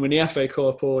do to go and win the FA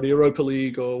Cup or the Europa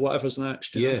League or whatever's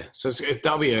next? Yeah, know? So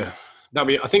that'll be I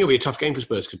think it'll be a tough game for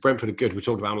Spurs because Brentford are good. We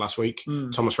talked about him last week.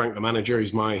 Thomas Frank, the manager,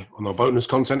 he's on our bonus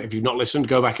content. If you've not listened,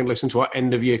 go back and listen to our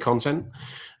end of year content.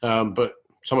 But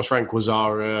Thomas Frank was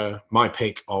my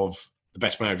pick of the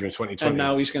best manager in 2020. And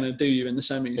now he's going to do you in the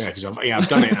semis. Yeah, because I've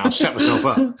done it now. I've set myself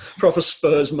up. Proper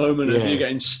Spurs moment of you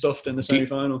getting stuffed in the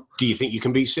semi-final. Do you think you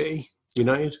can beat City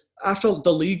United? After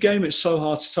the league game, it's so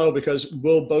hard to tell because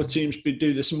will both teams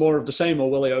do this more of the same or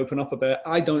will they open up a bit?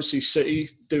 I don't see City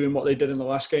doing what they did in the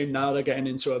last game. Now they're getting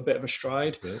into a bit of a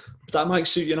stride. Yeah. But that might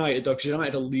suit United though because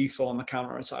United are lethal on the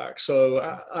counter-attack.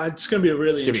 So it's going to be a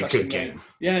really interesting game.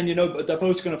 Yeah, and they're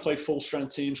both going to play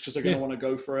full-strength teams because they're going to want to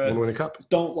go for it. Want to win a cup.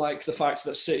 Don't like the fact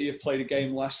that City have played a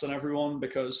game less than everyone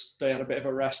because they had a bit of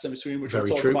a rest in between, which we'll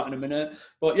talk about in a minute.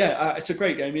 But yeah, it's a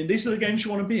great game. I mean, these are the games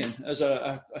you want to be in as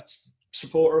a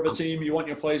supporter of a team. You want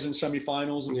your players in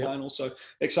semi-finals and finals, so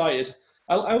excited.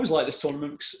 I always like this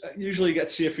tournament because usually you get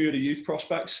to see a few of the youth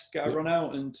prospects get a run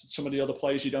out and some of the other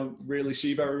players you don't really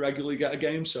see very regularly get a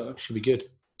game, so should be good.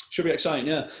 Should be exciting,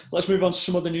 yeah. Let's move on to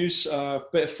some other news.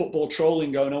 Bit of football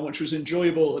trolling going on, which was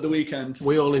enjoyable at the weekend.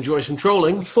 We all enjoy some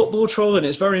trolling. Football trolling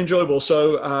is very enjoyable.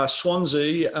 So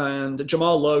Swansea and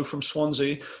Jamal Lowe from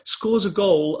Swansea scores a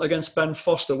goal against Ben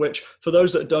Foster, which, for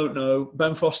those that don't know,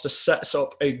 Ben Foster sets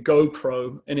up a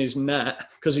GoPro in his net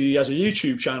because he has a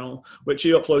YouTube channel, which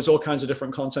he uploads all kinds of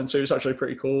different content to. It's actually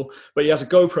pretty cool. But he has a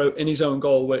GoPro in his own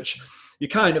goal, which you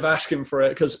kind of ask him for it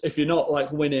because if you're not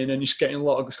like winning and you're getting a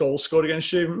lot of goals scored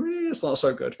against you, it's not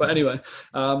so good. But anyway,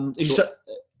 go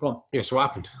on. Yeah, so what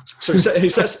happened? So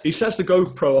he sets the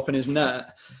GoPro up in his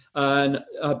net, and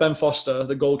Ben Foster,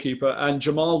 the goalkeeper, and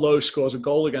Jamal Lowe scores a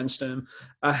goal against him.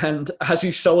 And as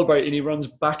he's celebrating, he runs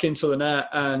back into the net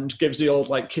and gives the old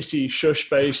like kissy shush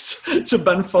face to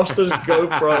Ben Foster's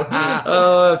GoPro.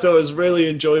 That was really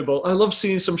enjoyable. I love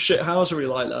seeing some shithousery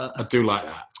like that. I do like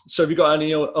that. So have you got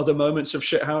any other moments of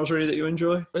shithousery that you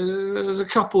enjoy? There's a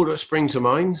couple that spring to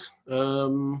mind. Let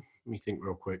me think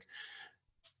real quick.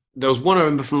 There was one I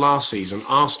remember from last season.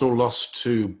 Arsenal lost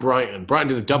to Brighton. Brighton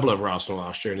did a double over Arsenal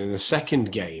last year. And in the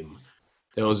second game,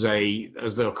 there was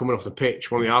as they were coming off the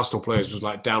pitch, one of the Arsenal players was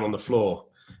like down on the floor.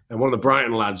 And one of the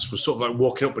Brighton lads was sort of like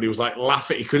walking up, but he was like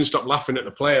laughing. He couldn't stop laughing at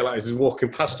the player like as he's walking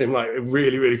past him, like a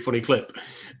really, really funny clip.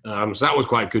 So that was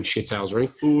quite good shithousery.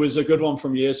 Ooh, it was a good one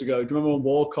from years ago. Do you remember when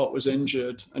Walcott was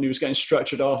injured and he was getting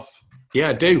stretchered off? Yeah,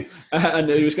 I do. And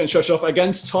he was getting stretched off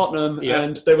against Tottenham,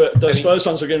 and the Spurs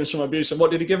fans were giving him some abuse. And what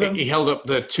did he give him? He held up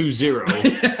the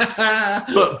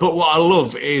 2-0. But what I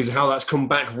love is how that's come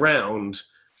back round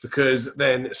because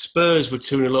then Spurs were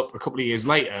 2-0 up a couple of years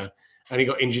later. And he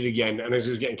got injured again, and as he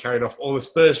was getting carried off, all the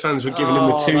Spurs fans were giving him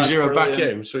the 2-0 back at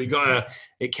him. So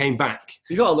it came back.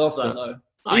 You got to love that, though.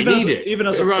 Even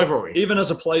as a rivalry, even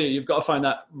as a player, you've got to find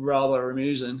that rather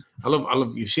amusing. I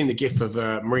love. You've seen the gif of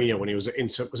Mourinho when he was at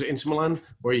Inter Milan,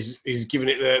 where he's giving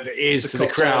it the ears to the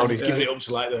crowd. He's giving it up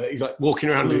to he's like walking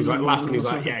around and he's like laughing. He's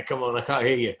like, yeah, come on, I can't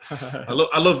hear you.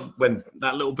 I love when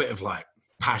that little bit of like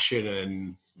passion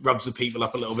and rubs the people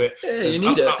up a little bit. Yeah, you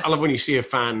need it. I love when you see a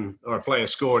fan or a player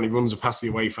score and he runs past the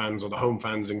away fans or the home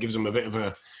fans and gives them a bit of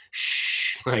a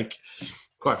shh, like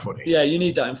quite funny. Yeah, you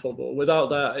need that in football. Without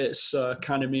that, it's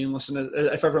kind of meaninless. And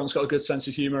if everyone's got a good sense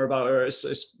of humour about it,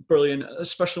 it's brilliant,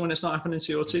 especially when it's not happening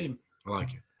to your team. I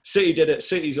like it. City did it.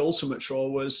 City's ultimate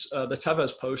troll was the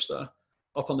Tevez poster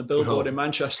up on the billboard in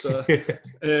Manchester.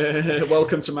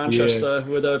 Welcome to Manchester,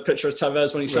 with a picture of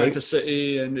Tevez when he signed for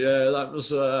City, and that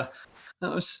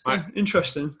was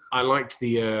interesting. I liked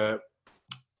the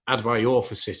Adebayor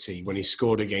for City when he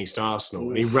scored against Arsenal,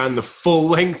 and he ran the full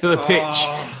length of the pitch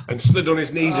and slid on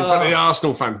his knees in front of the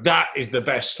Arsenal fans. That is the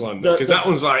best one, because that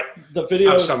one's like the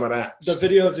video. Have some of that. The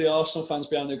video of the Arsenal fans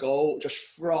behind the goal, just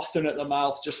frothing at the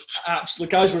mouth, just absolutely.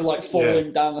 The guys were like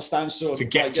falling down the stands to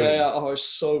get to him. Oh, it's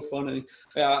so funny.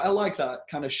 Yeah, I like that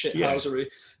kind of shithousery.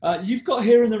 You've got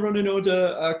here in the running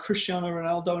order Cristiano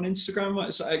Ronaldo on Instagram.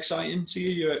 Is that exciting to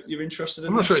you? You're interested in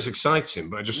I'm not sure it's exciting,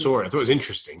 but I just saw it. I thought it was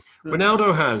interesting.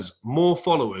 Ronaldo has more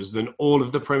followers than all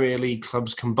of the Premier League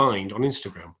clubs combined on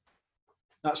Instagram.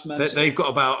 That's mental. They've got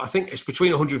about, I think it's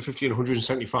between 150 and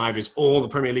 175 is all the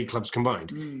Premier League clubs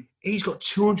combined. He's got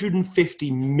 250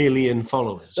 million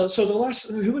followers. So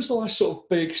who was the last sort of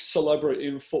big celebrity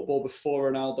in football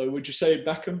before Ronaldo? Would you say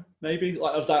Beckham, maybe,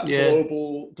 like of that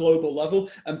global level?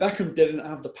 And Beckham didn't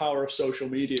have the power of social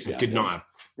media. He did not have.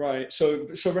 Right. So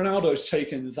Ronaldo's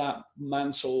taken that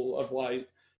mantle of like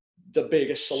the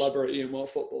biggest celebrity in world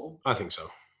football. I think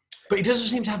so, but he doesn't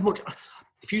seem to have much.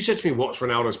 If you said to me, what's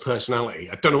Ronaldo's personality?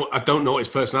 I don't know what his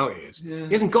personality is. Yeah.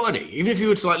 He hasn't got any. Even if you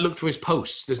were to like look through his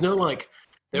posts, there's no like,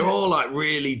 they're all like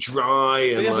really dry.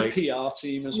 And he has like, a PR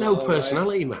team as well. No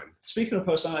personality, man. Speaking of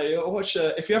personality, watch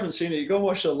if you haven't seen it, you go and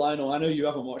watch the Lionel. I know you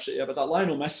haven't watched it yet, but that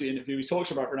Lionel Messi interview, he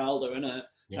talks about Ronaldo in it.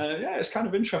 It's kind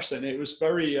of interesting. It was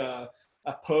very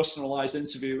a personalised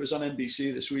interview. It was on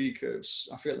NBC this week.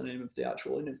 I forget the name of the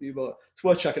actual interview, but it's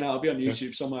worth checking out. It'll be on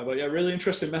YouTube somewhere. But yeah, really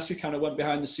interesting. Messi kind of went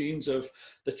behind the scenes of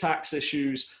the tax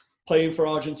issues, playing for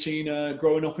Argentina,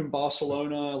 growing up in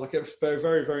Barcelona. Like, it was very,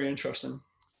 very, very interesting.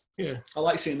 Yeah. I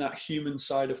like seeing that human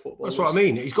side of football. That's what I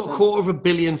mean. He's got 250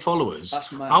 million followers.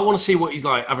 That's mad. I want to see what he's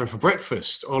like having for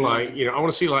breakfast, or like, I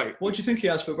want to see like. What do you think he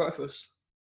has for breakfast?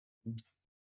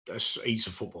 Eats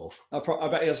of football. I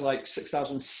bet he has like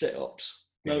 6,000 sit-ups.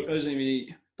 No, he doesn't even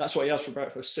eat. That's what he has for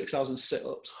breakfast, 6,000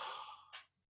 sit-ups.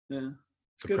 Yeah.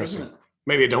 It's good, isn't it?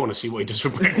 Maybe I don't want to see what he does for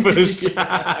breakfast.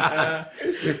 Yeah,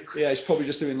 he's probably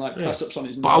just doing like press-ups on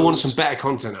his nose. But I want some better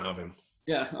content out of him.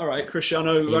 Yeah, all right.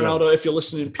 Cristiano Ronaldo, if you're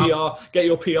listening, get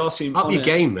your PR team up on your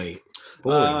game, mate.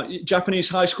 Japanese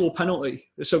high school penalty.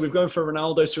 So we've gone for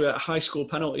Ronaldo to a high school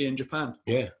penalty in Japan.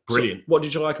 Yeah, brilliant. So what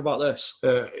did you like about this?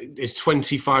 It's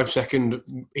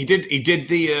 25-second. He did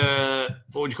the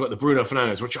what would you call it? The Bruno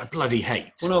Fernandes, which I bloody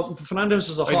hate. Well, no, Fernandes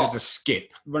is a hop. Just a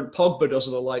skip. When Pogba does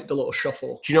the little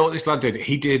shuffle. Do you know what this lad did?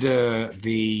 He did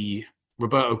the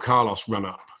Roberto Carlos run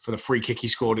up for the free kick he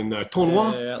scored in the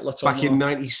tournament back in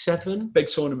 '97. Big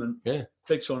tournament. Yeah.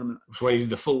 Big tournament. So when he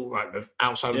did the full, like the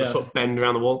outside of the foot bend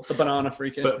around the wall. The banana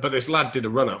free kick. But this lad did a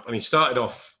run up, and he started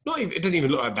off, it didn't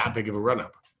even look like that big of a run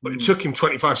up, but it took him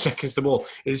 25 seconds to ball.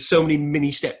 It was so many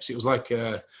mini steps. It was like he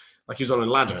was on a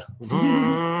ladder.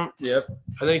 Yep.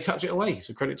 And then he tapped it away,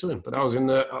 so credit to him. But that was in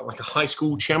like a high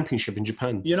school championship in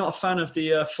Japan. You're not a fan of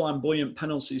the flamboyant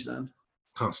penalties then?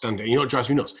 Can't stand it. You know what drives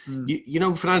me nuts? You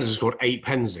know Fernandes has scored 8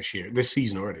 pens this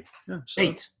season already. Yeah, so,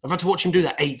 8. I've had to watch him do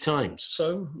that 8 times.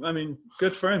 So, I mean,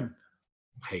 good for him.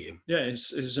 I hate him. Yeah,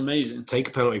 it's amazing. Take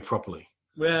a penalty properly.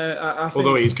 Well, I think,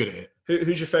 although he's good at it.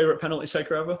 Who's your favourite penalty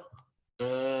taker ever?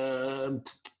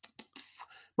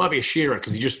 Might be a Shearer,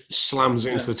 because he just slams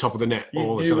it into the top of the net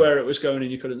all the time. You knew where it was going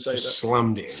and you couldn't save it.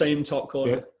 Slammed it. Same top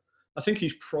corner. Yeah. I think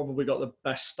he's probably got the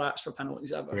best stats for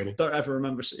penalties ever. Really? Don't ever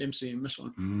remember him seeing this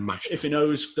one. If he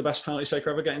knows the best penalty taker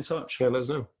ever, get in touch. Yeah, let us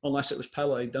know. Unless it was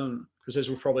Pele, don't. Because his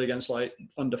were probably against like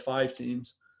under 5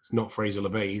 teams. It's not Fraser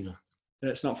LeVay either.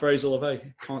 Yeah, it's not Fraser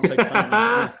LeVay. Can't take a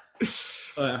penalty.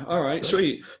 All right,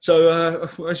 sweet. So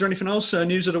is there anything else?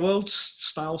 News of the world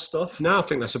style stuff? No, I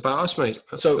think that's about us, mate.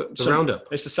 That's the roundup.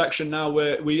 It's the section now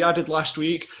where we added last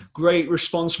week. Great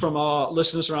response from our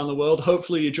listeners around the world.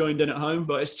 Hopefully you joined in at home,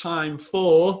 but it's time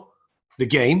for... The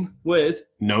game with...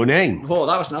 No name. Oh,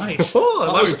 that was nice.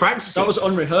 That was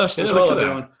unrehearsed as well,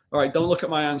 everyone. All right, don't look at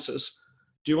my answers.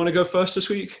 Do you want to go first this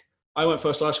week? I went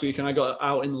first last week and I got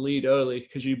out in the lead early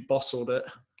because you bottled it.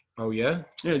 Oh, yeah?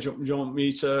 Yeah, do you want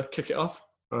me to kick it off?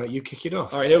 All right, you kick it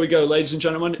off. All right, here we go, ladies and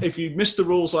gentlemen. If you missed the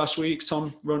rules last week,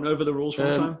 Tom, run over the rules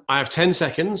one time. I have 10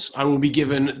 seconds. I will be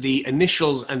given the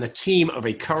initials and the team of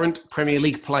a current Premier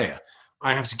League player.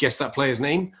 I have to guess that player's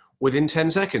name within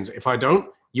 10 seconds. If I don't,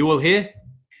 you will hear...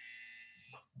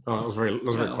 Oh, that was very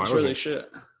quiet. It's really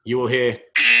shit. You will hear.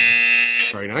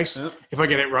 Very nice. Yep. If I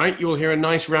get it right, you will hear a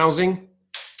nice rousing.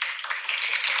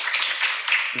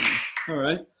 All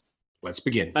right. Let's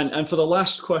begin. And for the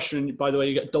last question, by the way,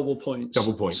 you get double points.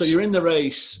 Double points. So you're in the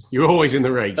race. You're always in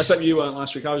the race. Except you weren't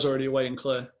last week. I was already away and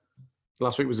clear.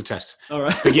 Last week was a test. All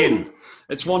right. Begin.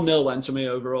 It's 1-0 then to me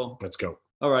overall. Let's go.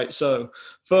 All right. So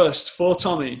first, for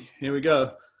Tommy, here we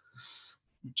go.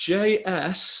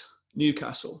 JS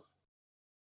Newcastle.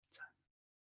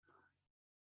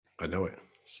 I know it.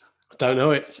 I don't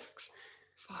know it. 6,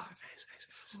 5,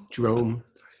 6, Jerome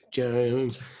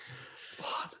Jones. 1.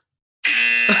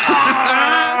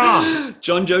 Ah!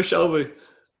 John Joe Shelby.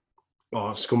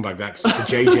 Oh, scumbag that, 'cause it's a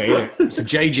JJ, isn't it? It's a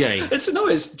JJ.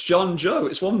 It's John Joe.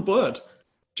 It's one word.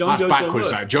 That's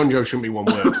backwards. That John Joe shouldn't be one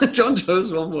word. John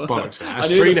Joe's one word. Bollocks. That's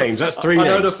three names. That's three names.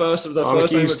 I know the first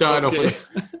name. You started off with.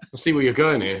 I'll see where you're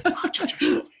going here.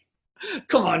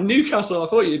 Come on, Newcastle. I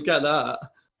thought you'd get that.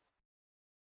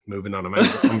 Moving on.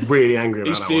 I'm really angry about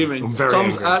He's that fuming. one. I'm very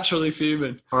Tom's angry. actually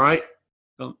fuming. All right.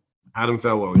 Oh. Adam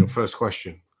Thirlwell, your first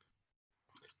question.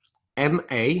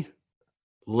 M.A.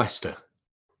 Leicester.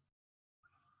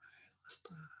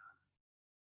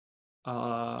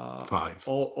 5.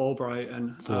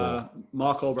 Albrighton. 4.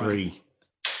 Mark Albrighton. 3.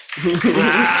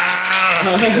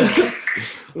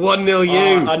 1-0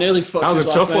 you. I nearly fucked That was his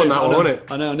a tough last one, name. that one, wasn't it?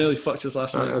 I know, I nearly fucked his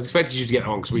last name. I expected you to get that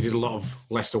one because we did a lot of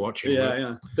Leicester watching.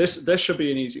 Yeah. This should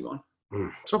be an easy one.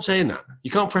 Stop saying that.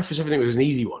 You can't preface everything with an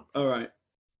easy one. All right.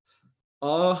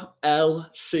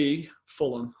 RLC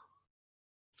Fulham.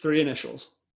 3 initials.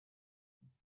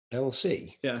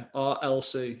 LC. Yeah,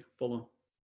 RLC Fulham.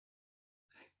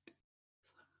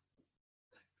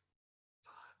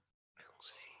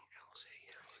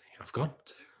 I've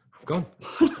gone.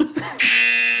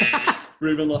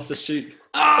 Ruben Loftus-Cheek.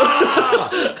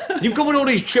 You've got with all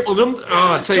these triple numbers.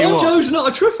 Oh, I tell you what. John Joe's not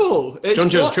a triple. John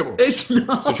Joe's triple. It's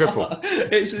not. It's a triple.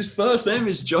 It's his first name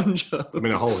is John Joe. I'm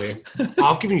in a hole here.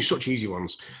 I've given you such easy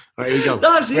ones. All right, here we go.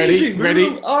 That's easy. Ready?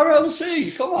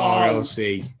 RLC. Come on.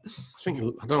 RLC. I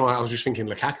don't know why I was just thinking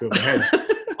Lukaku in my head.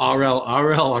 RL. I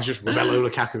was just Romelu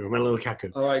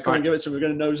Lukaku. All right, come on, give it to him. We're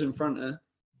going to nose in front here.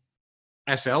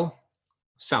 SL.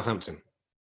 Southampton.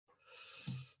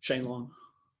 Shane Long.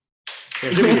 Yeah,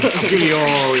 I'm giving you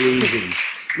all easies.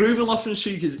 Ruben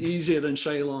Loftus-Cheek is easier than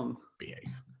Shane Long. Behave.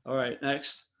 All right,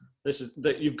 next.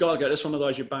 You've got to get this one,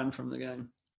 otherwise you're banned from the game.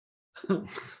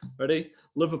 Ready?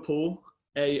 Liverpool.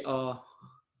 AR.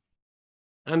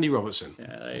 Andy Robertson.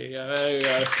 Yeah, there you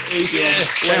go. Easy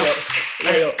one.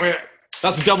 Way up.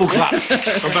 That's a double clap.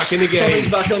 I'm back in the game. Tommy's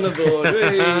back on the board.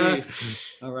 Hey.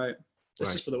 All right.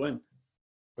 This is for the win.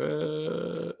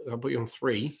 I'll put you on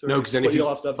 3. No, because then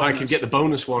I could get the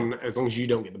bonus one as long as you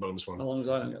don't get the bonus one. As long as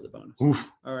I don't get the bonus.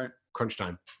 Oof. All right. Crunch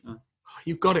time. Oh.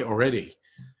 You've got it already.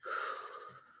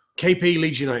 KP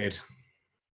Leeds United.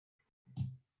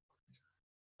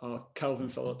 Calvin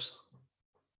Phillips.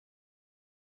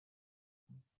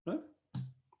 No?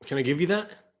 Can I give you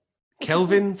that?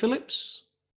 Kelvin Phillips?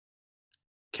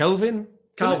 Calvin.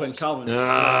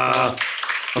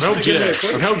 I've helped you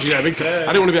there big time. Yeah.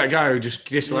 I don't want to be that guy who just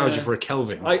disallows you for a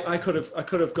Kelvin. I could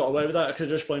have got away with that. I could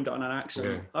have just blamed it on an accent.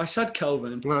 Yeah. I said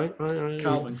Kelvin. Right.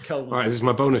 Calvin. All right, this is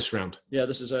my bonus round. Yeah,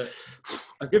 this is it.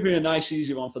 I'll give you a nice,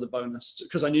 easy one for the bonus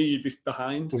because I knew you'd be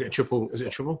behind. Is it a triple?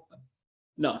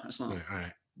 No, it's not. All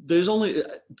right. There's only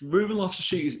Ruben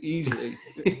Loftus-Cheek is easily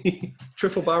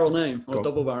triple barrel name or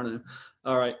double barrel name.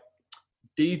 All right,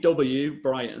 DW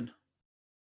Brighton.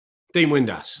 Dean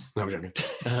Windass. No, I'm joking.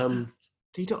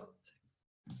 D.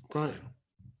 Brighton.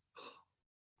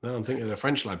 No, I'm thinking of the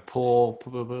French lad. Paul.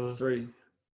 3,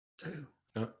 2,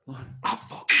 1. Oh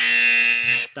fuck.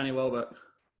 Danny Welbeck.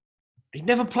 He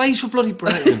never plays for bloody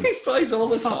Brighton. He plays all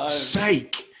the time. For fuck's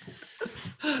sake.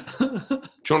 Do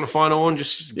you want the final one?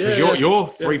 Just because you're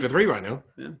 3 for 3 right now.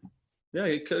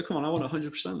 Yeah. Come on, I want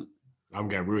 100%. I'm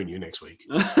going to ruin you next week.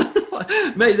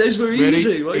 Mate, those were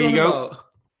easy. What are you on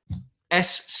about?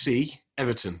 SC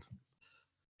Everton.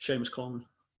 Seamus Coleman.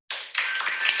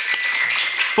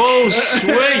 Oh,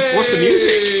 sweet. What's the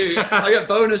music? I get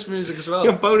bonus music as well.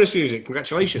 You got bonus music.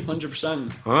 Congratulations.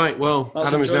 100%. All right. Well, that's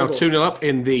Adam enjoyable. Is now 2-0 up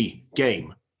in the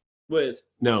game. With?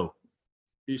 No.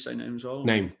 You say name as well?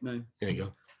 Name. Name. There you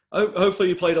go. Hopefully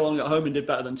you played along at home and did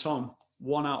better than Tom.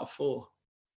 1 out of 4.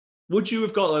 Would you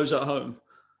have got those at home?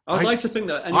 I'd like to think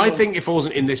that anyone... I think if I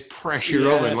wasn't in this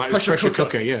pressure oven, like pressure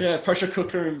cooker, Yeah, pressure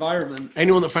cooker environment.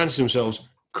 Anyone that fancies themselves,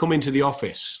 come into the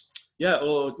office. Yeah,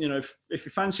 or, if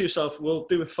you fancy yourself, we'll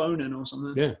do a phone-in or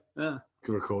something. Yeah.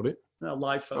 Could record it.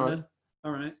 Live phone-in.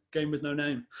 All right, game with no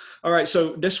name. All right,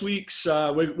 so this week's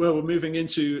we're moving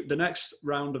into the next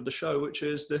round of the show, which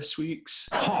is this week's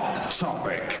hot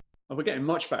topic. Oh, we're getting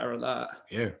much better at that.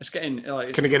 Yeah, it's getting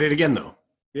like. Can I get it again though?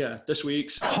 Yeah, this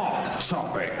week's hot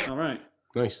topic. All right,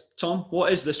 nice. Tom,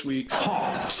 what is this week's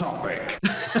hot topic?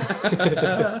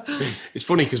 It's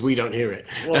funny because we don't hear it.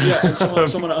 Well, yeah,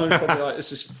 someone at home probably like,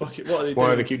 this is fucking. What are they doing? Why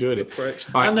do they keep doing it?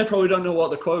 Pricks. Right. And they probably don't know what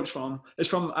the quote's from. It's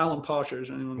from Alan Partridge.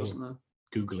 Anyone doesn't know?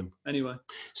 Google him. Anyway.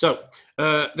 So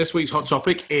this week's hot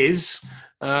topic is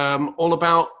all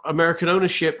about American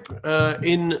ownership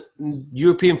in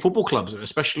European football clubs,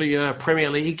 especially Premier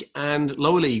League and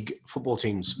lower league football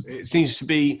teams. It seems to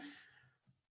be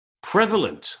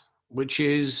prevalent, which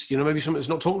is, maybe something that's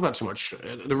not talked about too much.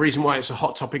 The reason why it's a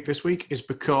hot topic this week is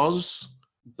because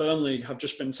Burnley have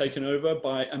just been taken over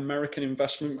by American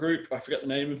Investment Group. I forget the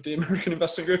name of the American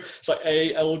Investment Group. It's like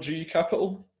ALG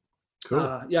Capital.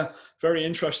 Cool. Yeah, very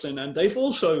interesting. And they've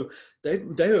also,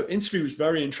 their interview was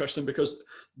very interesting because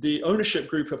the ownership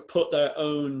group have put their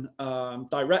own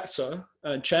director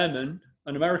and chairman,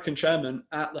 an American chairman,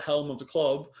 at the helm of the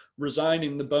club,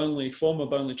 resigning the former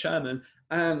Burnley chairman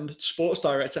and sports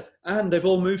director, and they've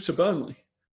all moved to Burnley.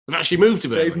 They've actually moved to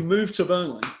Burnley? They've moved to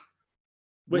Burnley.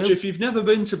 Which, if you've never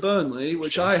been to Burnley,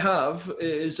 which I have,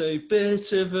 is a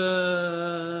bit of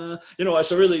a...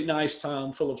 it's a really nice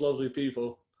town full of lovely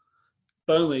people.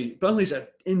 Burnley's an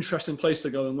interesting place to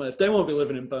go and live. They won't be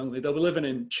living in Burnley. They'll be living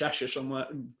in Cheshire somewhere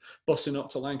and busing up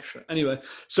to Lancashire. Anyway,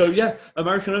 so yeah,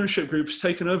 American ownership group's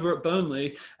taken over at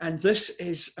Burnley. And this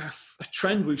is a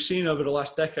trend we've seen over the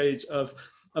last decades of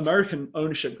American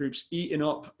ownership groups eating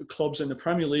up clubs in the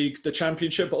Premier League, the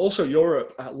Championship, but also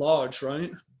Europe at large,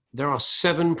 right? There are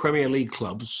 7 Premier League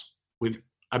clubs with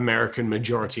American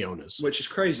majority owners. Which is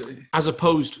crazy. As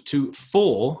opposed to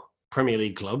 4 Premier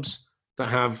League clubs that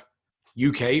have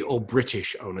UK or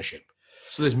British ownership.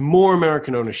 So there's more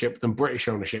American ownership than British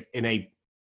ownership in a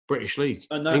British league,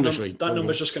 and English league. That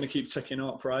number's just going to keep ticking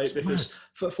up, right? Because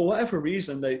for whatever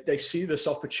reason, they see this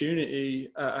opportunity,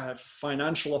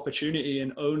 financial opportunity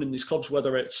in owning these clubs,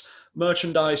 whether it's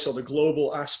merchandise or the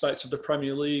global aspect of the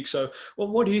Premier League. So, well,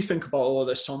 what do you think about all of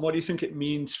this, Tom? What do you think it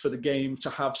means for the game to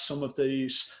have some of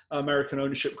these American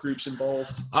ownership groups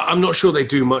involved? I'm not sure they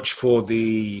do much for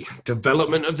the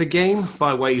development of the game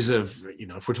by ways of,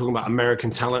 if we're talking about American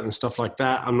talent and stuff like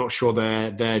that, I'm not sure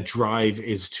their drive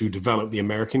is to develop the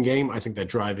American game. I think their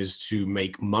drive is to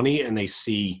make money, and they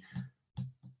see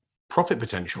profit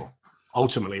potential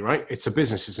ultimately, right? It's a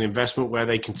business, it's an investment where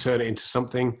they can turn it into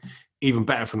something even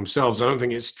better for themselves. I don't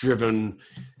think it's driven,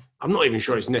 I'm not even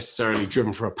sure it's necessarily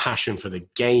driven for a passion for the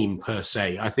game per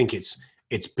se. I think it's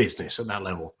business at that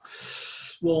level.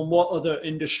 Well, what other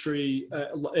industry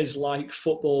is like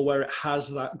football where it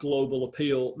has that global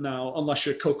appeal now, unless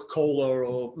you're Coca-Cola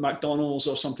or McDonald's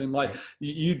or something like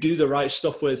you do the right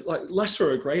stuff with, like Leicester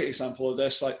are a great example of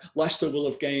this. Like Leicester will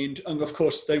have gained, and of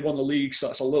course they won the league, so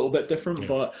that's a little bit different,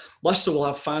 but Leicester will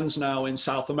have fans now in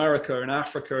South America and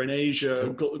Africa and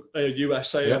Asia,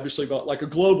 USA obviously got like a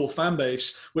global fan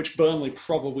base, which Burnley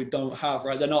probably don't have,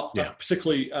 right? They're not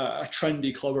particularly a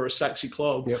trendy club or a sexy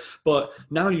club, but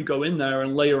now you go in there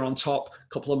and layer on top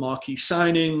a couple of marquee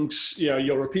signings,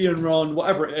 European run,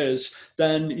 whatever it is,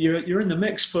 then you're in the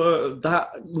mix for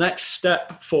that next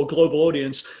step for global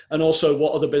audience. And also,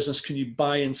 what other business can you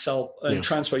buy and sell and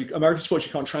transfer? American sports,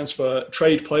 you can't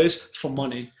trade players for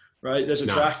money, right? There's a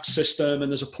draft system and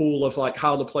there's a pool of like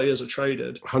how the players are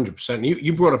traded. 100%.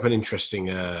 You brought up an interesting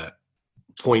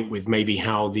point with maybe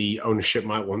how the ownership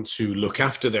might want to look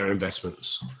after their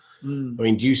investments. I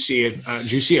mean, do you see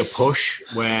a push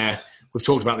where we've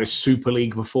talked about this Super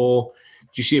League before?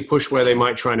 Do you see a push where they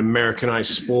might try and Americanize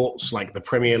sports like the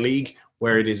Premier League,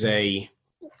 where it is a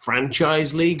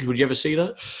franchise league? Would you ever see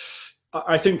that?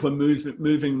 I think we're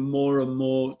moving more and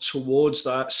more towards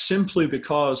that, simply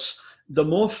because the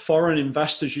more foreign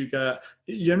investors you get,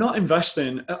 you're not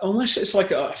investing, unless it's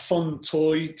like a fun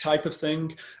toy type of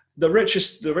thing. The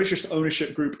richest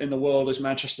ownership group in the world is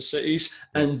Manchester City's,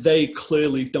 and they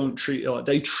clearly don't treat it like,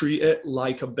 they treat it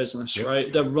like a business,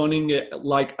 right? They're running it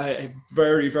like a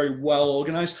very, very well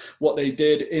organized, what they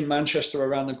did in Manchester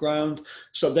around the ground.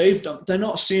 So they're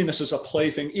not seeing this as a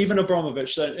plaything. Even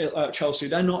Abramovich at Chelsea,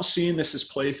 they're not seeing this as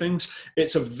playthings.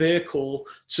 It's a vehicle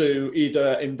to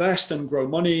either invest and grow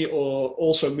money or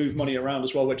also move money around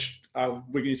as well, which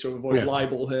we need to avoid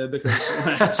libel here, because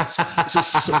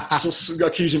it's just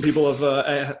accusing people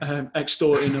of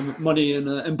extorting money and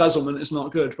embezzlement is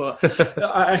not good. But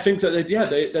I think that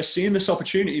they're seeing this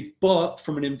opportunity. But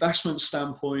from an investment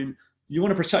standpoint, you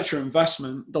want to protect your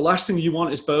investment. The last thing you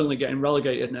want is Burnley getting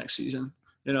relegated next season.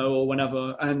 or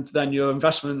whenever, and then your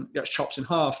investment gets chopped in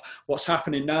half. What's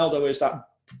happening now, though, is that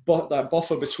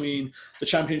buffer between the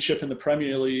Championship and the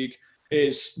Premier League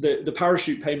is the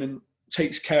parachute payment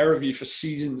takes care of you for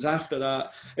seasons after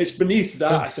that. It's beneath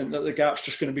that, I think, that the gap's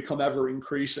just going to become ever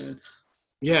increasing.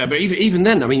 Yeah, but even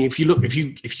then, I mean, if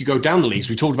you go down the leagues,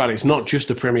 we talked about it, it's not just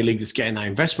the Premier League that's getting that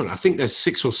investment. I think there's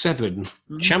 6 or 7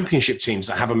 Championship teams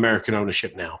that have American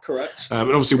ownership now. Correct.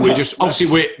 And obviously we're just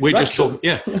talking.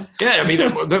 Yeah. I mean,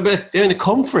 they're in the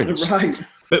conference, right?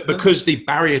 But because the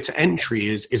barrier to entry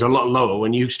is a lot lower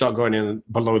when you start going in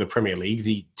below the Premier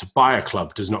League, to buy a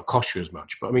club does not cost you as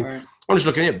much. But I mean, I'm just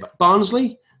looking at it.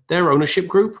 Barnsley, their ownership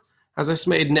group has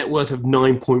estimated net worth of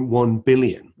 9.1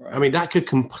 billion. Right. I mean, that could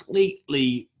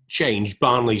completely change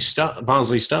Barnsley's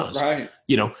stars. Right.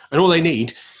 And all they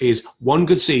need is one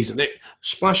good season. They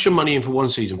splash some money in for one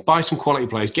season, buy some quality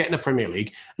players, get in the Premier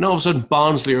League, and all of a sudden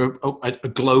Barnsley are a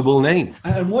global name.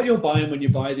 And what you're buying when you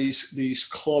buy these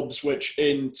clubs, which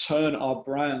in turn are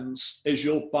brands, is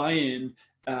you're buying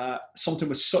something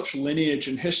with such lineage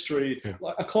and history. Yeah.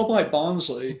 Like a club like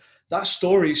Barnsley, that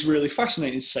story is really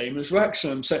fascinating, same as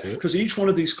Wrexham, because each one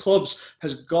of these clubs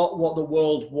has got what the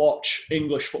world watch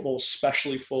English football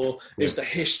especially for, is the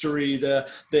history, the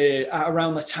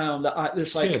around the town,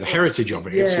 there's like the heritage of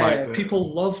it. It's like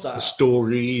people love that. The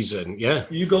stories and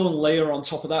you go and layer on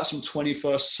top of that some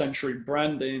 21st century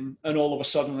branding, and all of a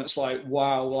sudden it's like,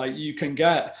 wow, like you can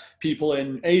get people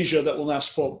in Asia that will now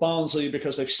support Barnsley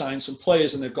because they've signed some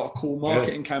players and they've got a cool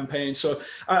marketing campaign. So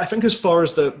I think as far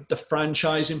as the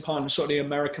franchising part and sort of the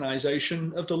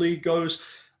Americanization of the league goes,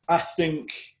 I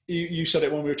think you said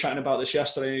it when we were chatting about this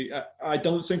yesterday. I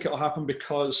don't think it'll happen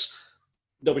because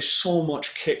there'll be so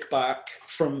much kickback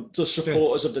from the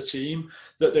supporters of the team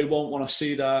that they won't want to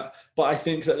see that. But I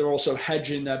think that they're also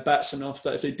hedging their bets enough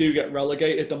that if they do get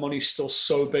relegated, the money's still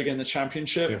so big in the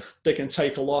Championship, they can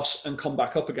take a loss and come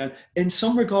back up again. In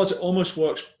some regards, it almost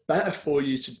works better for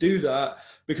you to do that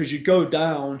because you go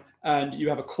down and you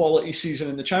have a quality season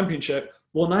in the Championship.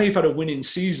 Well, now you've had a winning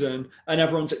season and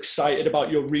everyone's excited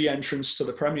about your re-entrance to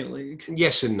the Premier League.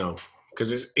 Yes and no.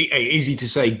 Because it's easy to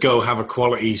say, go have a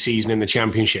quality season in the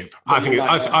Championship. I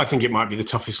think it might be the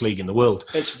toughest league in the world.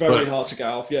 It's very hard to get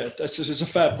off. Yeah, it's a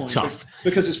fair point. Tough.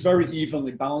 Because it's very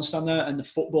evenly balanced down there and the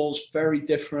football's very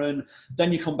different.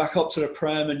 Then you come back up to the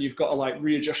Prem and you've got to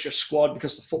readjust your squad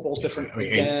because the football's different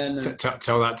again.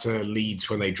 Tell that to Leeds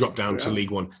when they dropped down to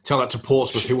League One. Tell that to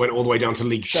Portsmouth who went all the way down to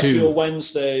League Two. Sheffield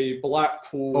Wednesday,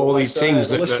 Blackpool. All these teams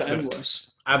the list are endless.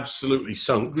 Absolutely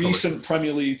sunk. Recent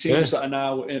Premier League teams that are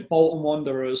now in Bolton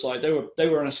Wanderers, they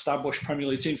were an established Premier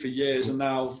League team for years and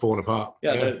now falling apart.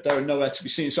 They're nowhere to be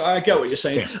seen. So I get what you're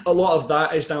saying. Yeah. A lot of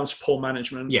that is down to poor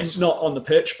management. Yes. Not on the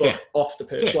pitch, but off the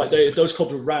pitch. Yeah. Those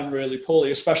clubs ran really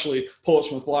poorly, especially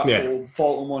Portsmouth, Blackpool,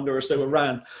 Bolton Wanderers. They were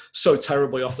ran so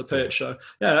terribly off the pitch. So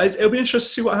it'll be interesting to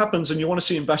see what happens. And you want to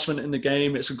see investment in the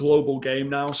game. It's a global game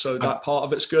now, so that part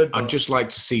of it's good. I'd just like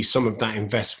to see some of that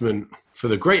investment for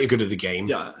the greater good of the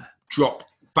game, drop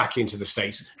back into the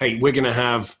States. Hey, we're going to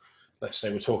have, let's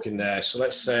say we're talking there. So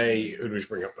let's say, who do we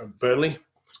bring up? Burnley?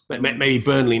 Maybe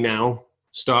Burnley now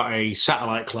start a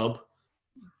satellite club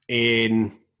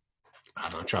in, I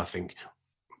don't know, I'm trying to think.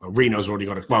 Well, Reno's already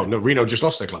got Reno just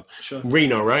lost their club. Sure.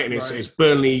 Reno, right? And it's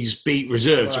Burnley's beat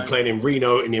reserves are playing in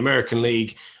Reno in the American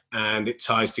League. And it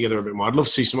ties together a bit more. I'd love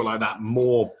to see something like that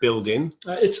more build in.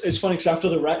 It's funny because after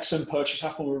the Wrexham purchase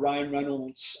happened with Ryan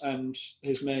Reynolds and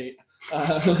his mate.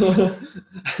 Paul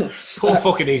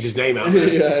fucking needs his name out.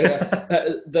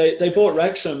 They bought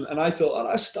Wrexham and I thought,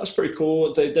 that's pretty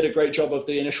cool. They did a great job of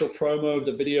the initial promo of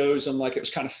the videos and it was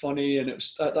kind of funny and it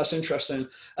was that's interesting.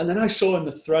 And then I saw in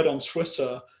the thread on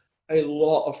Twitter a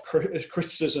lot of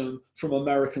criticism from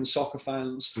American soccer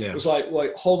fans. It was like,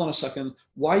 wait, hold on a second.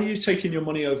 Why are you taking your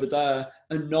money over there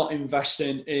and not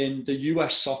investing in the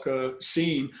US soccer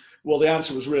scene? Well, the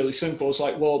answer was really simple. It's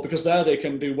like, well, because there they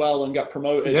can do well and get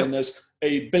promoted and there's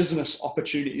a business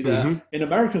opportunity there. Mm-hmm. In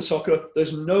American soccer,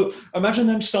 there's no... Imagine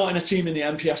them starting a team in the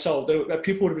NPSL.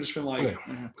 People would have just been like,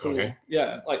 cool. Okay.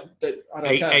 Yeah, I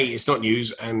don't care. A, it's not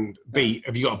news, and B,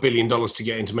 have you got $1 billion to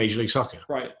get into Major League Soccer?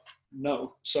 Right.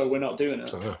 No, so we're not doing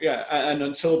it. And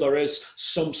until there is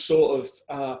some sort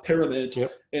of pyramid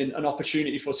in an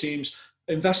opportunity for teams,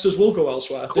 investors will go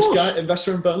elsewhere. This guy,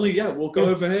 investor in Burnley, will go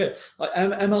over here. Like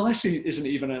MLS isn't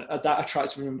even that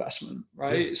attractive investment,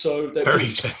 right? Yeah. So very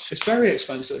expensive. It's very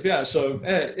expensive, So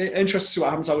interesting to see what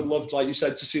happens. I would love, like you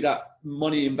said, to see that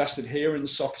money invested here in the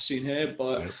soccer scene here,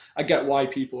 but I get why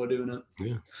people are doing it.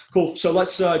 Yeah. Cool. So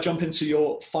let's jump into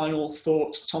your final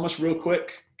thoughts, Thomas. Real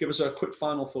quick, give us a quick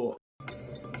final thought.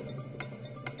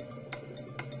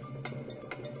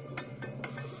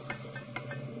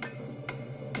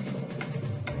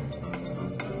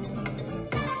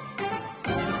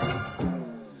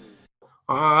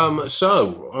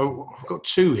 So I've got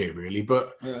two here really,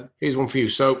 but here's one for you.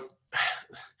 So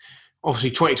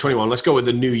obviously 2021, let's go with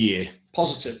the new year.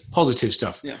 Positive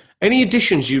stuff. Yeah. Any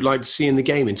additions you'd like to see in the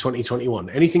game in 2021?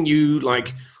 Anything you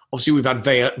like? Obviously, we've had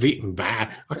I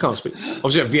can't speak.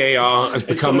 Obviously, VAR has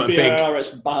become a big.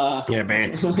 It's bar. Yeah,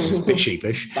 man. It's a bit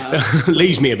sheepish.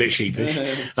 Leaves me a bit sheepish.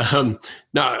 No,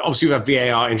 obviously, we've had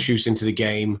VAR introduced into the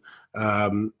game.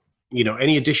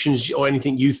 Any additions or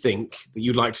anything you think that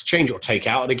you'd like to change or take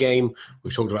out of the game?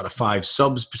 We've talked about the 5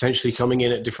 subs potentially coming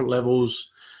in at different levels.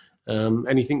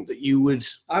 Anything that you would?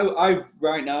 I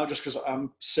right now, just because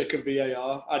I'm sick of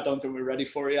VAR, I don't think we're ready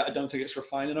for it yet. I don't think it's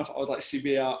refined enough. I would like to see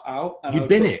VAR out. You'd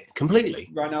bin it completely.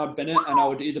 Right now, I'd bin it, and I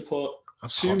would either put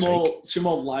two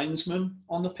more linesmen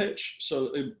on the pitch, so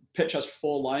the pitch has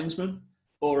 4 linesmen,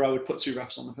 or I would put 2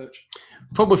 refs on the pitch.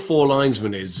 Problem with 4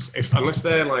 linesmen is unless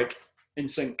they're like in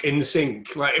sync.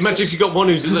 Like, imagine if you've got one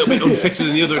who's a little bit unfitter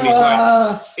than the other,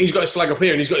 and he's got his flag up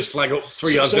here and he's got his flag up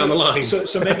 3 yards down the line.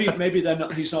 So maybe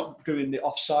he's not doing the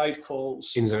offside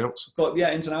calls. Ins and outs. But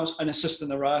yeah, ins and outs, and assisting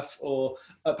the ref, or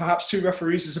perhaps 2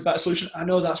 referees is a better solution. I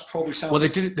know that's probably sounds. Well, they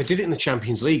did it in the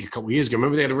Champions League a couple of years ago.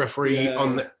 Remember they had a referee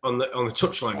on the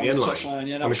touchline, the end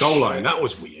line, on the goal line. That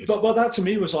was weird. But that to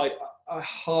me was like a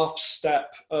half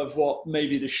step of what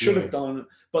maybe they should have done.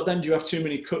 But then do you have too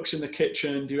many cooks in the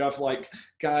kitchen? Do you have like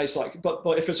guys like, but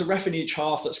if it's a ref in each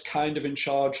half that's kind of in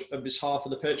charge of his half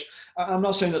of the pitch, I'm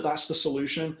not saying that that's the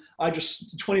solution.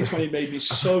 2020 made me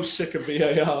so sick of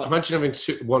VAR. Imagine having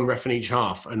one ref in each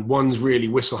half and one's really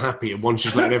whistle happy and one's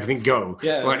just letting everything go.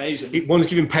 Yeah, like, amazing. One's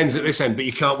giving pens at this end, but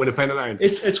you can't win a pen at that end.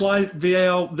 It's why they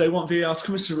want VAR to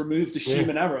come in to remove the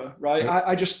human error, right? Yeah.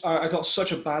 I got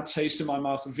such a bad taste in my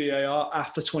mouth of VAR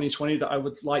after 2020 that I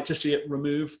would like to see it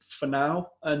removed for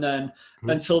now. And then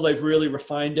until they've really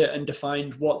refined it and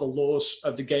defined what the laws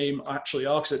of the game actually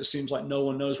are, because it seems like no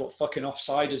one knows what fucking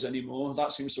offside is anymore.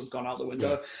 That seems to have gone out the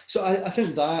window. Yeah. So I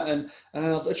think that, and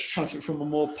let's just try to think from a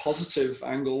more positive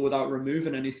angle without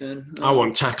removing anything. I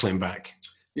want tackling back.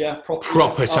 Yeah,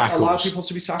 proper tackles. Allow people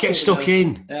to be tackled. Get stuck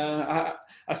in. I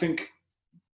think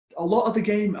a lot of the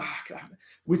game,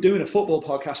 we're doing a football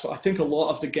podcast, but I think a lot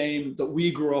of the game that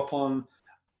we grew up on,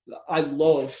 I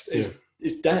loved is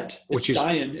dead. It's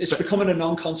dying. It's becoming a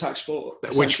non-contact sport.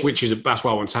 That's why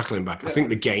I want tackling back. Yeah. I think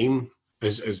the game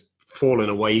has fallen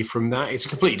away from that. It's a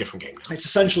completely different game now. It's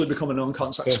essentially become a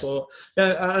non-contact sport.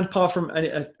 Yeah, and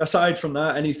aside from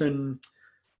that, anything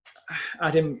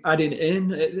adding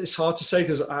in, it's hard to say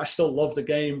because I still love the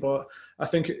game, but I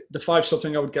think the 5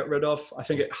 something I would get rid of. I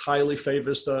think it highly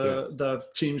favours the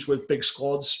teams with big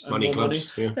squads and more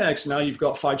clubs, money. Yeah, because now you've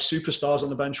got 5 superstars on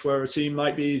the bench where a team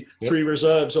might be 3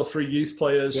 reserves or 3 youth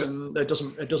players, and it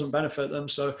doesn't benefit them.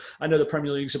 So I know the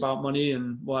Premier League's about money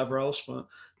and whatever else, but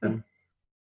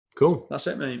cool. That's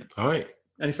it, mate. All right.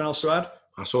 Anything else to add?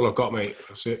 That's all I've got, mate.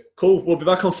 That's it. Cool. We'll be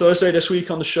back on Thursday this week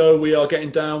on the show. We are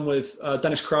getting down with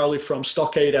Dennis Crowley from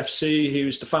Stockade FC. He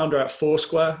was the founder at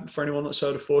Foursquare, for anyone that's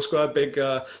heard of Foursquare, big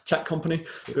tech company,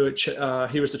 which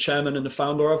he was the chairman and the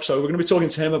founder of. So we're going to be talking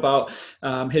to him about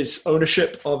his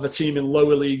ownership of a team in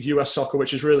lower league US soccer,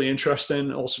 which is really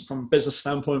interesting, also from a business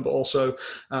standpoint, but also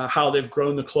how they've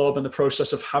grown the club and the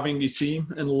process of having a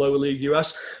team in lower league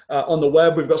US. On the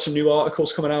web, we've got some new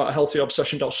articles coming out at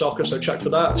healthyobsession.soccer, so check for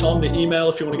that. Tom, the email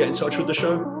if you want to get in touch with the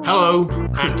show.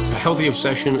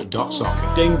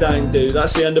 hello@healthyobsession.soccer. Ding dang do.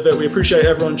 That's the end of it. We appreciate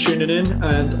everyone tuning in,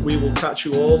 and we will catch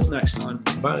you all next time.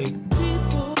 Bye.